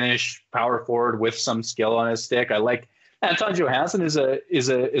giant Finnish power forward with some skill on his stick. I like Anton Johansson is a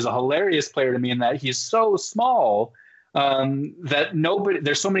hilarious player to me in that he's so small that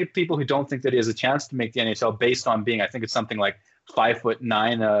there's so many people who don't think that he has a chance to make the NHL based on being, I think it's something like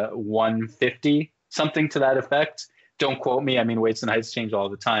 5'9", 150, something to that effect. Don't quote me. I mean, weights and heights change all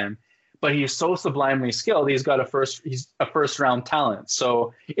the time, but he's so sublimely skilled. He's a first round talent.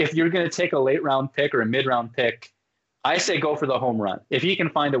 So if you're going to take a late round pick or a mid round pick, I say go for the home run. If he can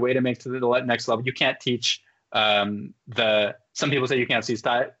find a way to make to the next level, you can't teach some people say you can't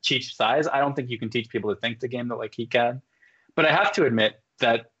teach size. I don't think you can teach people to think the game like he can. But I have to admit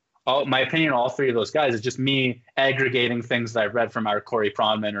that my opinion on all 3 of those guys is just me aggregating things that I've read from our Corey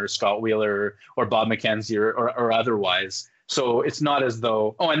Pronman or Scott Wheeler or Bob McKenzie or otherwise. So it's not as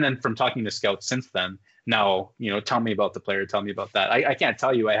though, and then from talking to scouts since then, now, tell me about the player, tell me about that. I can't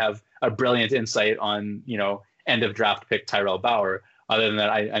tell you I have a brilliant insight on, end of draft pick Tyrell Bauer. Other than that,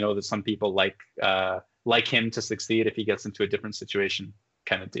 I know that some people like him to succeed if he gets into a different situation,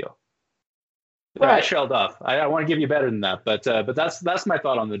 kind of deal. Right. I trailed off. I want to give you better than that, but that's my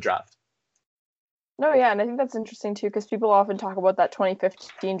thought on the draft. No, yeah, and I think that's interesting too, because people often talk about that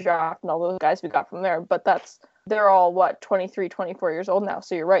 2015 draft and all those guys we got from there, but they're all 23, 24 years old now.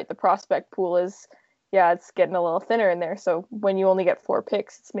 So you're right, the prospect pool is, it's getting a little thinner in there. So when you only get 4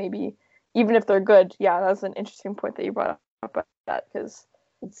 picks, it's maybe, even if they're good, that's an interesting point that you brought up about that, because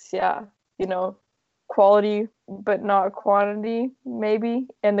it's quality but not quantity, maybe,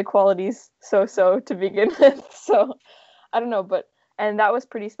 and the quality's so to begin with. So I don't know, and that was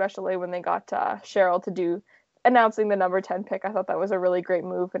pretty special when they got Cheryl to do announcing the number 10 pick. I thought that was a really great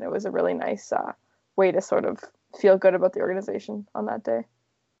move, and it was a really nice way to sort of feel good about the organization on that day.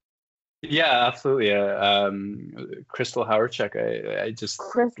 Yeah, absolutely. Crystal Hawerchuk. I just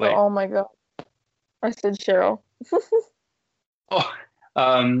Crystal. Oh my god, I said Cheryl.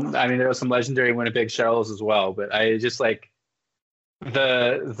 I mean, there are some legendary Winnipeg Cheryls as well, but I just like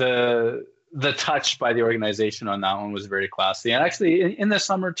the the touch by the organization on that one was very classy. And actually, in the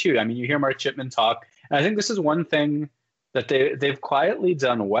summer too, I mean, you hear Mark Chipman talk, and I think this is one thing that they've quietly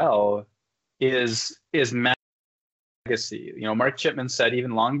done well is legacy. You know, Mark Chipman said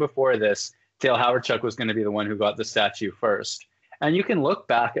even long before this, Dale Hawerchuk was going to be the one who got the statue first. And you can look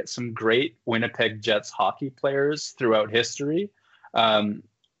back at some great Winnipeg Jets hockey players throughout history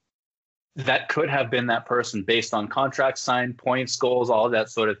that could have been that person based on contracts signed, points, goals, all that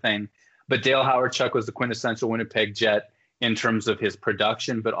sort of thing. But Dale Hawerchuk was the quintessential Winnipeg Jet in terms of his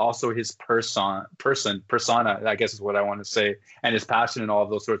production, but also his persona, I guess is what I want to say, and his passion and all of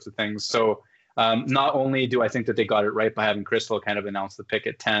those sorts of things. So not only do I think that they got it right by having Crystal kind of announce the pick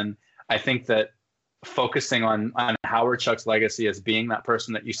at 10, I think that focusing on Hawerchuk's legacy as being that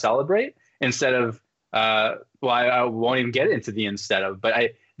person that you celebrate instead of, I won't even get into the instead of, but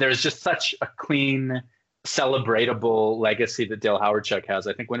there's just such a clean, celebratable legacy that Dale Hawerchuk has.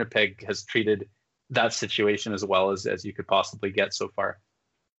 I think Winnipeg has treated that situation as well as you could possibly get so far.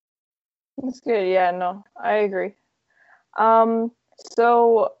 That's good. Yeah, no, I agree.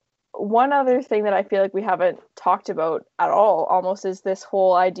 So one other thing that I feel like we haven't talked about at all almost is this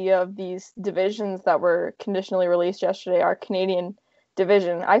whole idea of these divisions that were conditionally released yesterday, our Canadian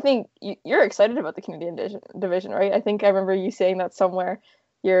division. I think you're excited about the Canadian division, right? I think I remember you saying that somewhere.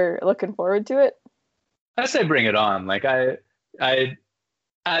 You're looking forward to it? I say bring it on. Like I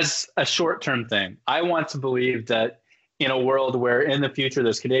as a short-term thing, I want to believe that in a world where in the future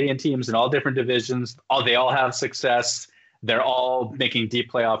there's Canadian teams in all different divisions, they all have success, they're all making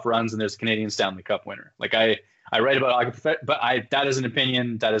deep playoff runs, and there's a Canadian Stanley Cup winner. Like I write about hockey, but that is an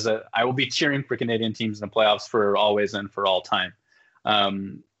opinion. I will be cheering for Canadian teams in the playoffs for always and for all time.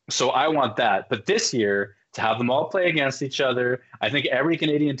 So I want that. But this year, to have them all play against each other, I think every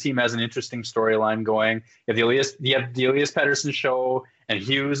Canadian team has an interesting storyline going. You have the Elias Pettersson show and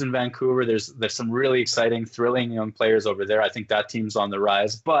Hughes in Vancouver. There's some really exciting, thrilling young players over there. I think that team's on the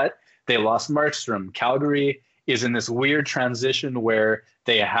rise, but they lost Markstrom. Calgary is in this weird transition where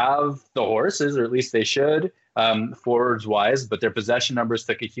they have the horses, or at least they should, forwards wise, but their possession numbers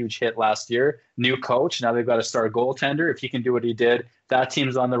took a huge hit last year. New coach, now they've got a star goaltender. If he can do what he did, that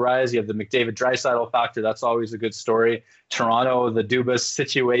team's on the rise. You have the McDavid Draisaitl factor. That's always a good story. Toronto, the Dubas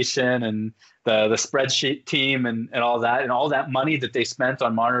situation and the spreadsheet team and all that money that they spent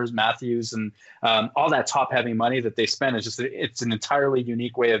on Marner, Matthews, and all that top heavy money that they spent is it's an entirely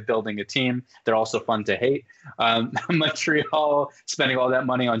unique way of building a team. They're also fun to hate. Montreal spending all that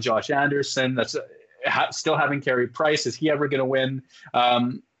money on Josh Anderson. That's still having Carey Price. Is he ever going to win?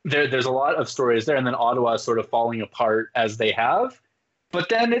 There's a lot of stories there. And then Ottawa is sort of falling apart as they have. But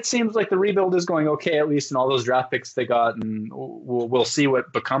then it seems like the rebuild is going okay, at least in all those draft picks they got, and we'll see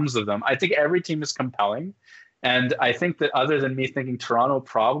what becomes of them. I think every team is compelling. And I think that other than me thinking Toronto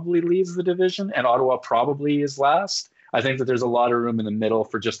probably leads the division and Ottawa probably is last, I think that there's a lot of room in the middle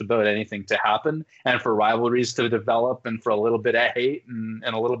for just about anything to happen and for rivalries to develop and for a little bit of hate and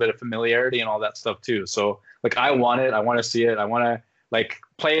a little bit of familiarity and all that stuff too. So like, I want it. I want to see it. I want to like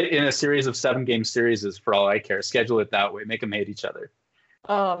play it in a series of 7-game series for all I care. Schedule it that way. Make them hate each other.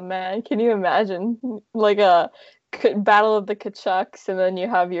 Oh man, can you imagine like a battle of the Kachucks and then you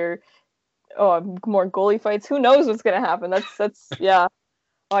have your more goalie fights? Who knows what's gonna happen? That's yeah.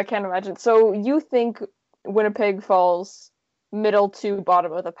 Oh, I can't imagine. So you think Winnipeg falls middle to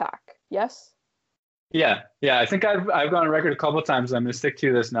bottom of the pack? Yes. Yeah. I think I've gone on record a couple of times. I'm going to stick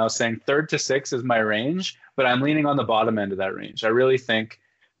to this now, saying 3rd to 6th is my range, but I'm leaning on the bottom end of that range. I really think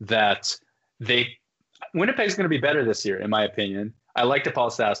that Winnipeg's going to be better this year, in my opinion. I like the Paul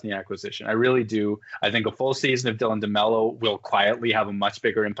Stastny acquisition. I really do. I think a full season of Dylan DeMello will quietly have a much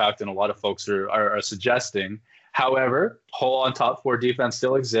bigger impact than a lot of folks are suggesting. However, hole on top 4 defense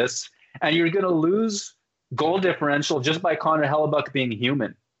still exists, and you're going to lose goal differential just by Connor Hellebuck being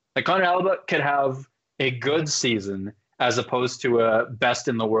human. Like Connor Hellebuck could have a good season as opposed to a best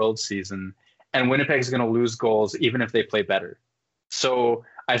in the world season, and Winnipeg's going to lose goals even if they play better. So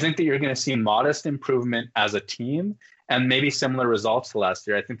I think that you're going to see modest improvement as a team and maybe similar results to last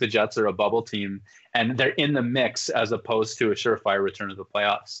year. I think the Jets are a bubble team and they're in the mix as opposed to a surefire return to the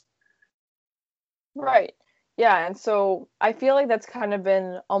playoffs. Right. Yeah. And so I feel like that's kind of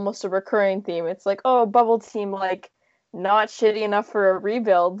been almost a recurring theme. It's like, oh, bubble team, like not shitty enough for a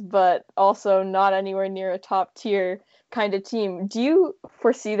rebuild, but also not anywhere near a top tier kind of team. Do you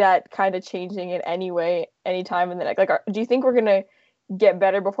foresee that kind of changing in any way, anytime in the next, do you think we're going to get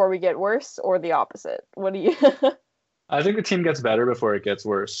better before we get worse or the opposite? What do you... I think the team gets better before it gets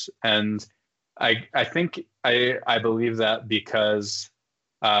worse. And I think I believe that because,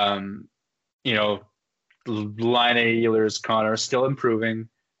 Laine, Ehlers, Connor still improving.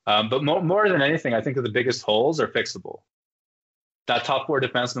 But more than anything, I think that the biggest holes are fixable. That top four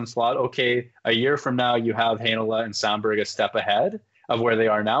defenseman slot, okay, a year from now, you have Heinola and Sandberg a step ahead of where they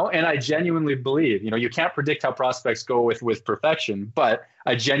are now. And I genuinely believe, you can't predict how prospects go with perfection, but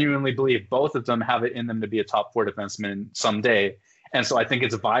I genuinely believe both of them have it in them to be a top four defenseman someday. And so I think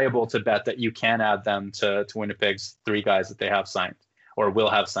it's viable to bet that you can add them to Winnipeg's three guys that they have signed or will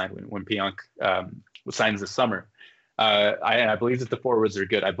have signed when Pionk signs this summer. I believe that the forwards are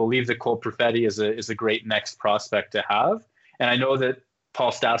good. I believe that Cole Perfetti is a great next prospect to have. And I know that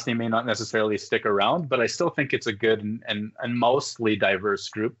Paul Stastny may not necessarily stick around, but I still think it's a good and mostly diverse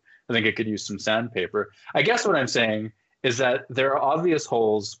group. I think it could use some sandpaper. I guess what I'm saying is that there are obvious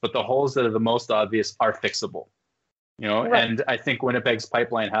holes, but the holes that are the most obvious are fixable. Right. And I think Winnipeg's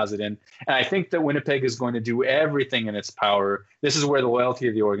pipeline has it in. And I think that Winnipeg is going to do everything in its power. This is where the loyalty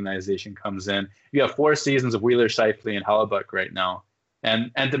of the organization comes in. You have 4 seasons of Wheeler, Scheifele, and Hellebuck right now.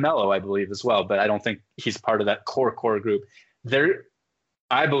 And DeMello, I believe, as well. But I don't think he's part of that core group.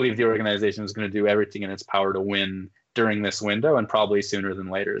 I believe the organization is going to do everything in its power to win during this window and probably sooner than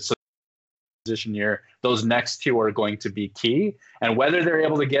later. So position year, those next two are going to be key. And whether they're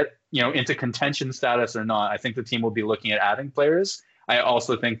able to get into contention status or not, I think the team will be looking at adding players. I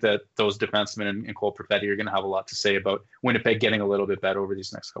also think that those defensemen and Cole Perfetti are going to have a lot to say about Winnipeg getting a little bit better over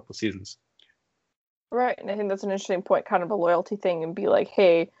these next couple of seasons. Right, and I think that's an interesting point, kind of a loyalty thing, and be like,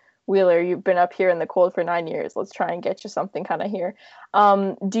 hey, Wheeler, you've been up here in the cold for 9 years. Let's try and get you something kind of here.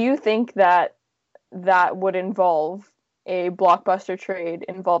 Do you think that would involve a blockbuster trade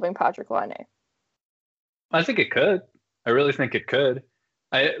involving Patrik Laine? I think it could. I really think it could.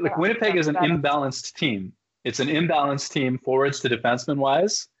 Winnipeg is an imbalanced team. It's an imbalanced team, forwards to defenseman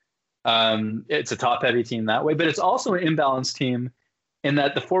wise. It's a top heavy team that way, but it's also an imbalanced team in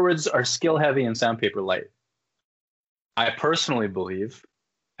that the forwards are skill heavy and sandpaper light. I personally believe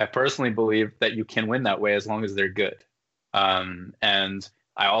that you can win that way as long as they're good. And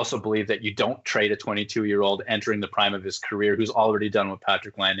I also believe that you don't trade a 22-year-old entering the prime of his career who's already done what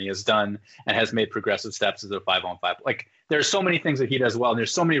Patrik Laine has done and has made progressive steps as a 5-on-5. Like, there's so many things that he does well, and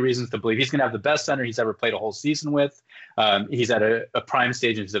there's so many reasons to believe he's going to have the best center he's ever played a whole season with. He's at a prime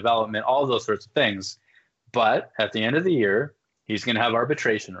stage in his development, all those sorts of things. But at the end of the year, he's going to have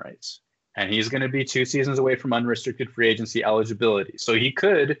arbitration rights, and he's going to be 2 seasons away from unrestricted free agency eligibility. So he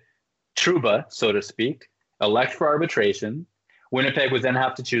could, Trouba, so to speak, elect for arbitration. Winnipeg would then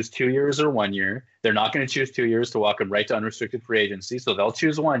have to choose 2 years or 1 year. They're not going to choose 2 years to walk him right to unrestricted free agency, so they'll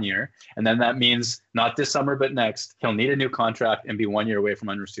choose 1 year. And then that means not this summer, but next, he'll need a new contract and be 1 year away from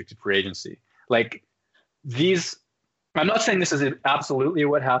unrestricted free agency. Like, I'm not saying this is absolutely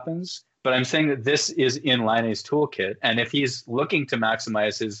what happens, but I'm saying that this is in Laine's toolkit. And if he's looking to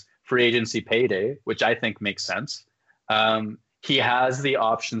maximize his free agency payday, which I think makes sense, he has the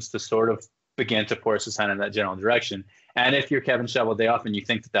options to sort of begin to force his hand in that general direction. And if you're Kevin Cheveldayoff and you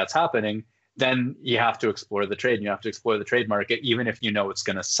think that that's happening, then you have to explore the trade and you have to explore the trade market, even if you know it's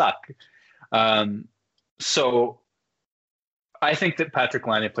going to suck. So I think that Patrik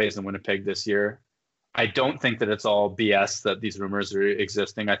Laine plays in Winnipeg this year. I don't think that it's all BS that these rumors are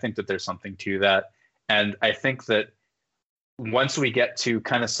existing. I think that there's something to that. And I think that once we get to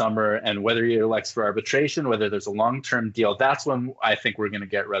kind of summer and whether he elects for arbitration, whether there's a long-term deal, that's when I think we're going to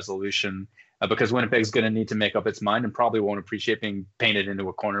get resolution. Because Winnipeg's going to need to make up its mind and probably won't appreciate being painted into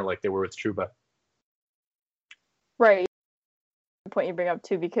a corner like they were with Trouba. Right. The point you bring up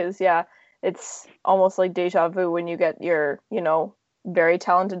too, because it's almost like deja vu when you get your, very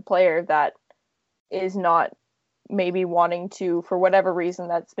talented player that is not maybe wanting to, for whatever reason,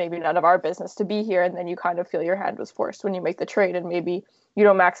 that's maybe none of our business, to be here, and then you kind of feel your hand was forced when you make the trade, and maybe you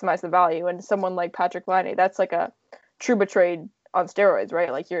don't maximize the value. And someone like Patrik Laine, that's like a Trouba trade on steroids,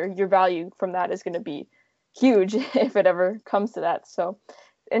 right? Like your value from that is going to be huge if it ever comes to that. So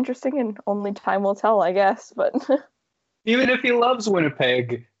interesting, and only time will tell, I guess. But even if he loves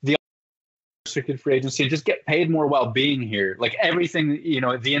Winnipeg, the restricted free agency, just get paid more while being here. Like everything,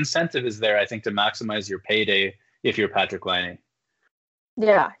 the incentive is there, I think, to maximize your payday if you're Patrik Laine.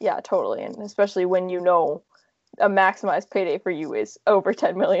 Yeah, totally. And especially when a maximized payday for you is over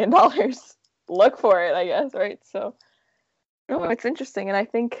 $10 million. Look for it, I guess, right? So no, it's interesting, and I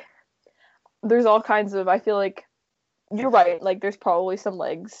think there's all kinds of, I feel like you're right, like there's probably some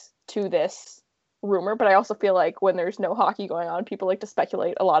legs to this rumor, but I also feel like when there's no hockey going on, people like to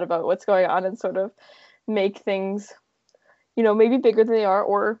speculate a lot about what's going on and sort of make things, maybe bigger than they are,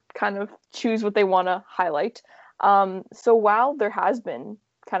 or kind of choose what they want to highlight. So while there has been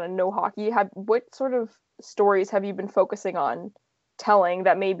kind of no hockey, what sort of stories have you been focusing on telling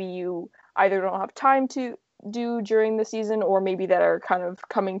that maybe you either don't have time to do during the season, or maybe that are kind of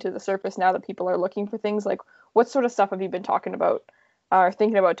coming to the surface now that people are looking for things? Like, what sort of stuff have you been talking about or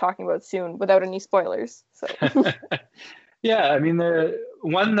thinking about talking about soon without any spoilers? So Yeah, I mean, the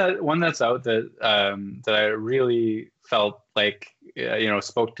one that's out that that I really felt like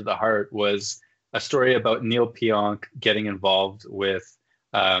spoke to the heart was a story about Neil Pionk getting involved with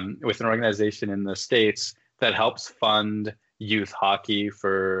an organization in the States that helps fund youth hockey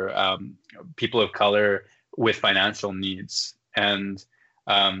for people of color with financial needs. And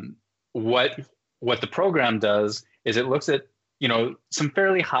what the program does is it looks at some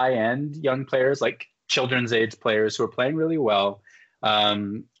fairly high end young players, like children's age players who are playing really well,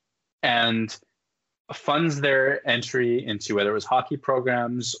 and funds their entry into whether it was hockey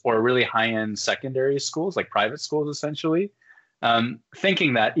programs or really high end secondary schools, like private schools, essentially.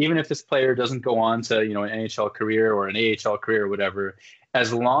 Thinking that even if this player doesn't go on to an NHL career or an AHL career or whatever,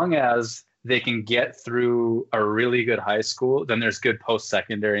 as long as they can get through a really good high school, then there's good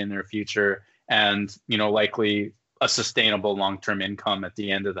post-secondary in their future, and likely a sustainable long-term income at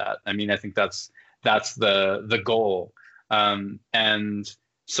the end of that. I mean, I think that's the goal. And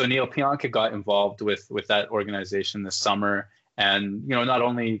so Neil Pionk got involved with that organization this summer, and not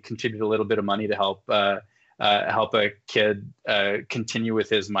only contributed a little bit of money to help a kid continue with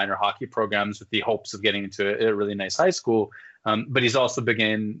his minor hockey programs with the hopes of getting into a really nice high school, but he's also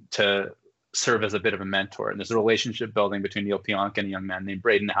began to serve as a bit of a mentor. And there's a relationship building between Neil Pionk and a young man named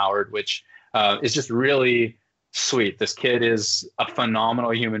Braden Howard, which is just really sweet. This kid is a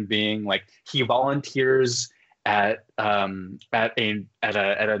phenomenal human being. Like, he volunteers at a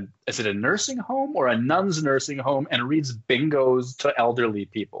is it a nursing home or a nun's nursing home, and reads bingos to elderly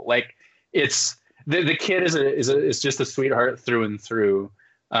people. Like, it's the kid is just a sweetheart through and through,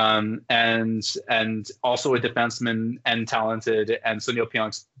 and also a defenseman and talented. And so Neil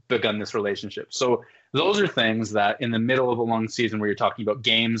Pionk's begun this relationship. So those are things that in the middle of a long season where you're talking about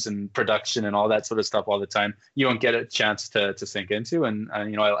games and production and all that sort of stuff all the time, you don't get a chance to sink into. And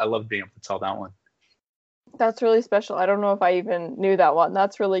I love being able to tell that one. That's really special. I don't know if I even knew that one.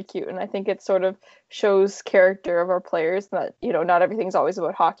 That's really cute. And I think it sort of shows character of our players that, not everything's always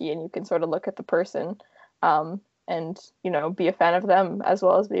about hockey, and you can sort of look at the person and, be a fan of them as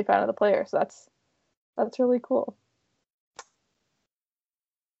well as be a fan of the player. So that's really cool.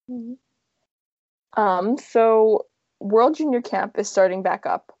 Mm-hmm. So World Junior Camp is starting back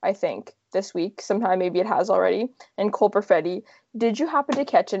up, I think, this week. Sometime, maybe it has already. And Cole Perfetti, did you happen to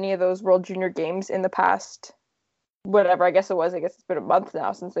catch any of those World Junior games in the past, whatever, I guess it's been a month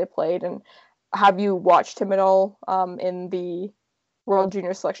now since they played, and have you watched him at all in the World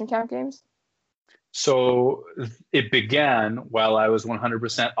Junior Selection Camp games? So it began while I was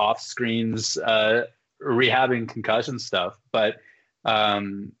 100% off screens rehabbing concussion stuff, but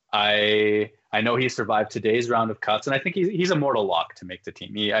I know he survived today's round of cuts, and I think he's a mortal lock to make the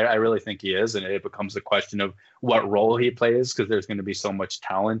team. I really think he is, and it becomes a question of what role he plays, because there's going to be so much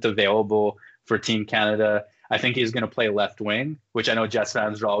talent available for Team Canada. I think he's going to play left wing, which I know Jets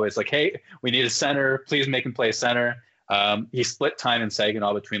fans are always like, hey, we need a center. Please make him play center. He split time in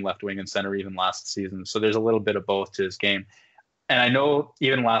Saginaw between left wing and center even last season, so there's a little bit of both to his game. And I know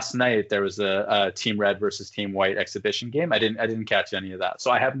even last night there was a Team Red versus Team White exhibition game. I didn't catch any of that. So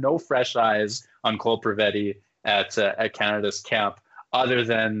I have no fresh eyes on Cole Perfetti at Canada's camp, other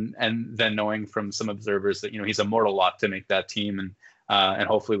than knowing from some observers that he's a mortal lock to make that team, and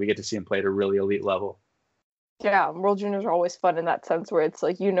hopefully we get to see him play at a really elite level. Yeah, World Juniors are always fun in that sense, where it's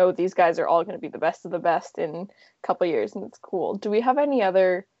like these guys are all going to be the best of the best in a couple of years, and it's cool. Do we have any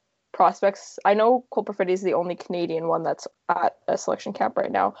other prospects? I know Cole Perfetti is the only Canadian one that's at a selection camp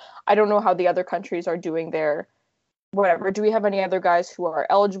right now. I don't know how the other countries are doing their whatever. Do we have any other guys who are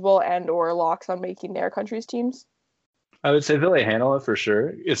eligible and or locks on making their country's teams? I would say Ville Heinola for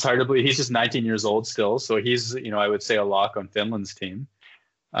sure. It's hard to believe he's just 19 years old still, so he's I would say a lock on Finland's team.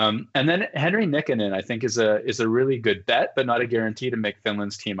 And then Henri Nikkanen, I think, is a really good bet, but not a guarantee to make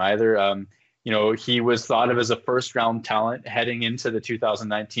Finland's team either. He was thought of as a first-round talent heading into the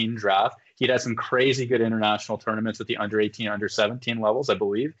 2019 draft. He'd had some crazy good international tournaments at the under-18, under-17 levels, I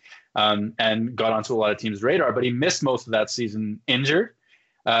believe, and got onto a lot of teams' radar, but he missed most of that season injured.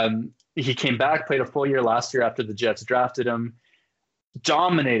 He came back, played a full year last year after the Jets drafted him,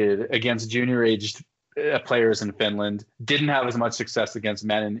 dominated against junior-aged players in Finland, didn't have as much success against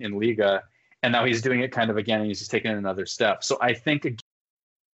men in Liga, and now he's doing it kind of again, and he's just taking another step. So I think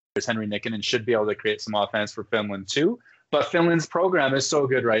Henri Nikkanen should be able to create some offense for Finland too. But Finland's program is so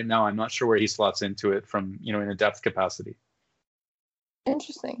good right now, I'm not sure where he slots into it from, in a depth capacity.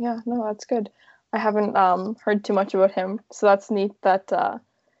 Interesting. Yeah, no, that's good. I haven't heard too much about him, so that's neat that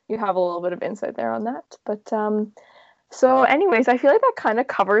you have a little bit of insight there on that. But so anyways, I feel like that kind of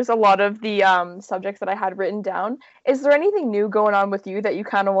covers a lot of the subjects that I had written down. Is there anything new going on with you that you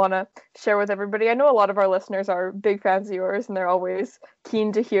kind of want to share with everybody? I know a lot of our listeners are big fans of yours, and they're always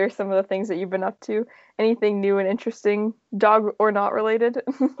keen to hear some of the things that you've been up to. Anything new and interesting, dog or not related?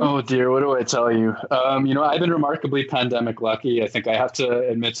 Oh dear, what do I tell you? I've been remarkably pandemic lucky. I think I have to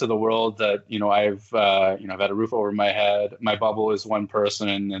admit to the world that I've had a roof over my head. My bubble is one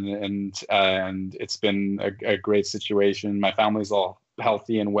person, and it's been a great situation. My family's all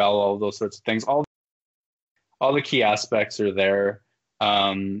healthy and well. All those sorts of things. All the key aspects are there.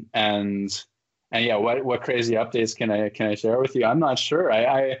 And yeah, what crazy updates can I share with you? I'm not sure.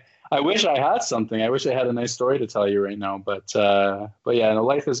 I wish I had something. I wish I had a nice story to tell you right now. But yeah,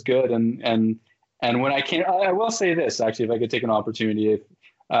 life is good. And when I will say this, actually, if I could take an opportunity,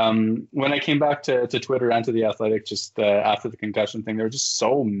 when I came back to Twitter and to The Athletic just after the concussion thing, there were just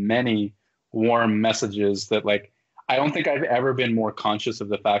so many warm messages that, like, I don't think I've ever been more conscious of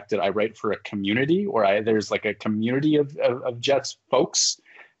the fact that I write for a community, or there's like a community of Jets folks.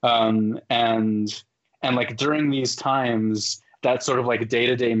 And like during these times, that sort of like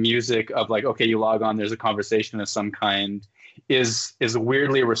day-to-day music of like, okay, you log on, there's a conversation of some kind is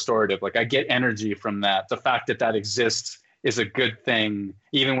weirdly restorative. Like I get energy from that. The fact that exists is a good thing,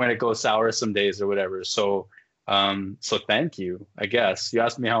 even when it goes sour some days or whatever. So thank you, I guess. You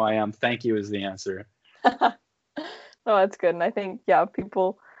asked me how I am. Thank you is the answer. Oh, that's good. And I think, yeah,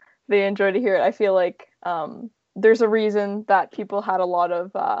 people, they enjoy to hear it. I feel like there's a reason that people had a lot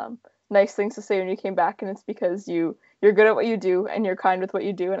of nice things to say when you came back, and it's because you're good at what you do and you're kind with what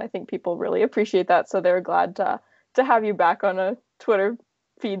you do, and I think people really appreciate that, so they're glad to have you back on a Twitter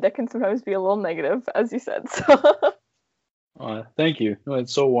feed that can sometimes be a little negative, as you said. So thank you.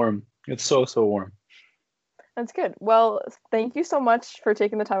 It's so warm. It's so warm. That's good. Well, thank you so much for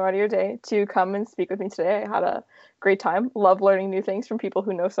taking the time out of your day to come and speak with me today. I had a great time. Love learning new things from people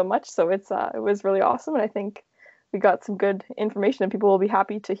who know so much, so it was really awesome, and I think we got some good information, and people will be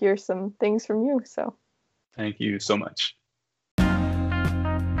happy to hear some things from you. So thank you so much.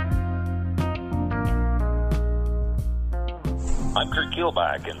 I'm Kurt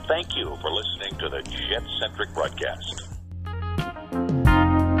Kielbach, and thank you for listening to the Jet Centric broadcast.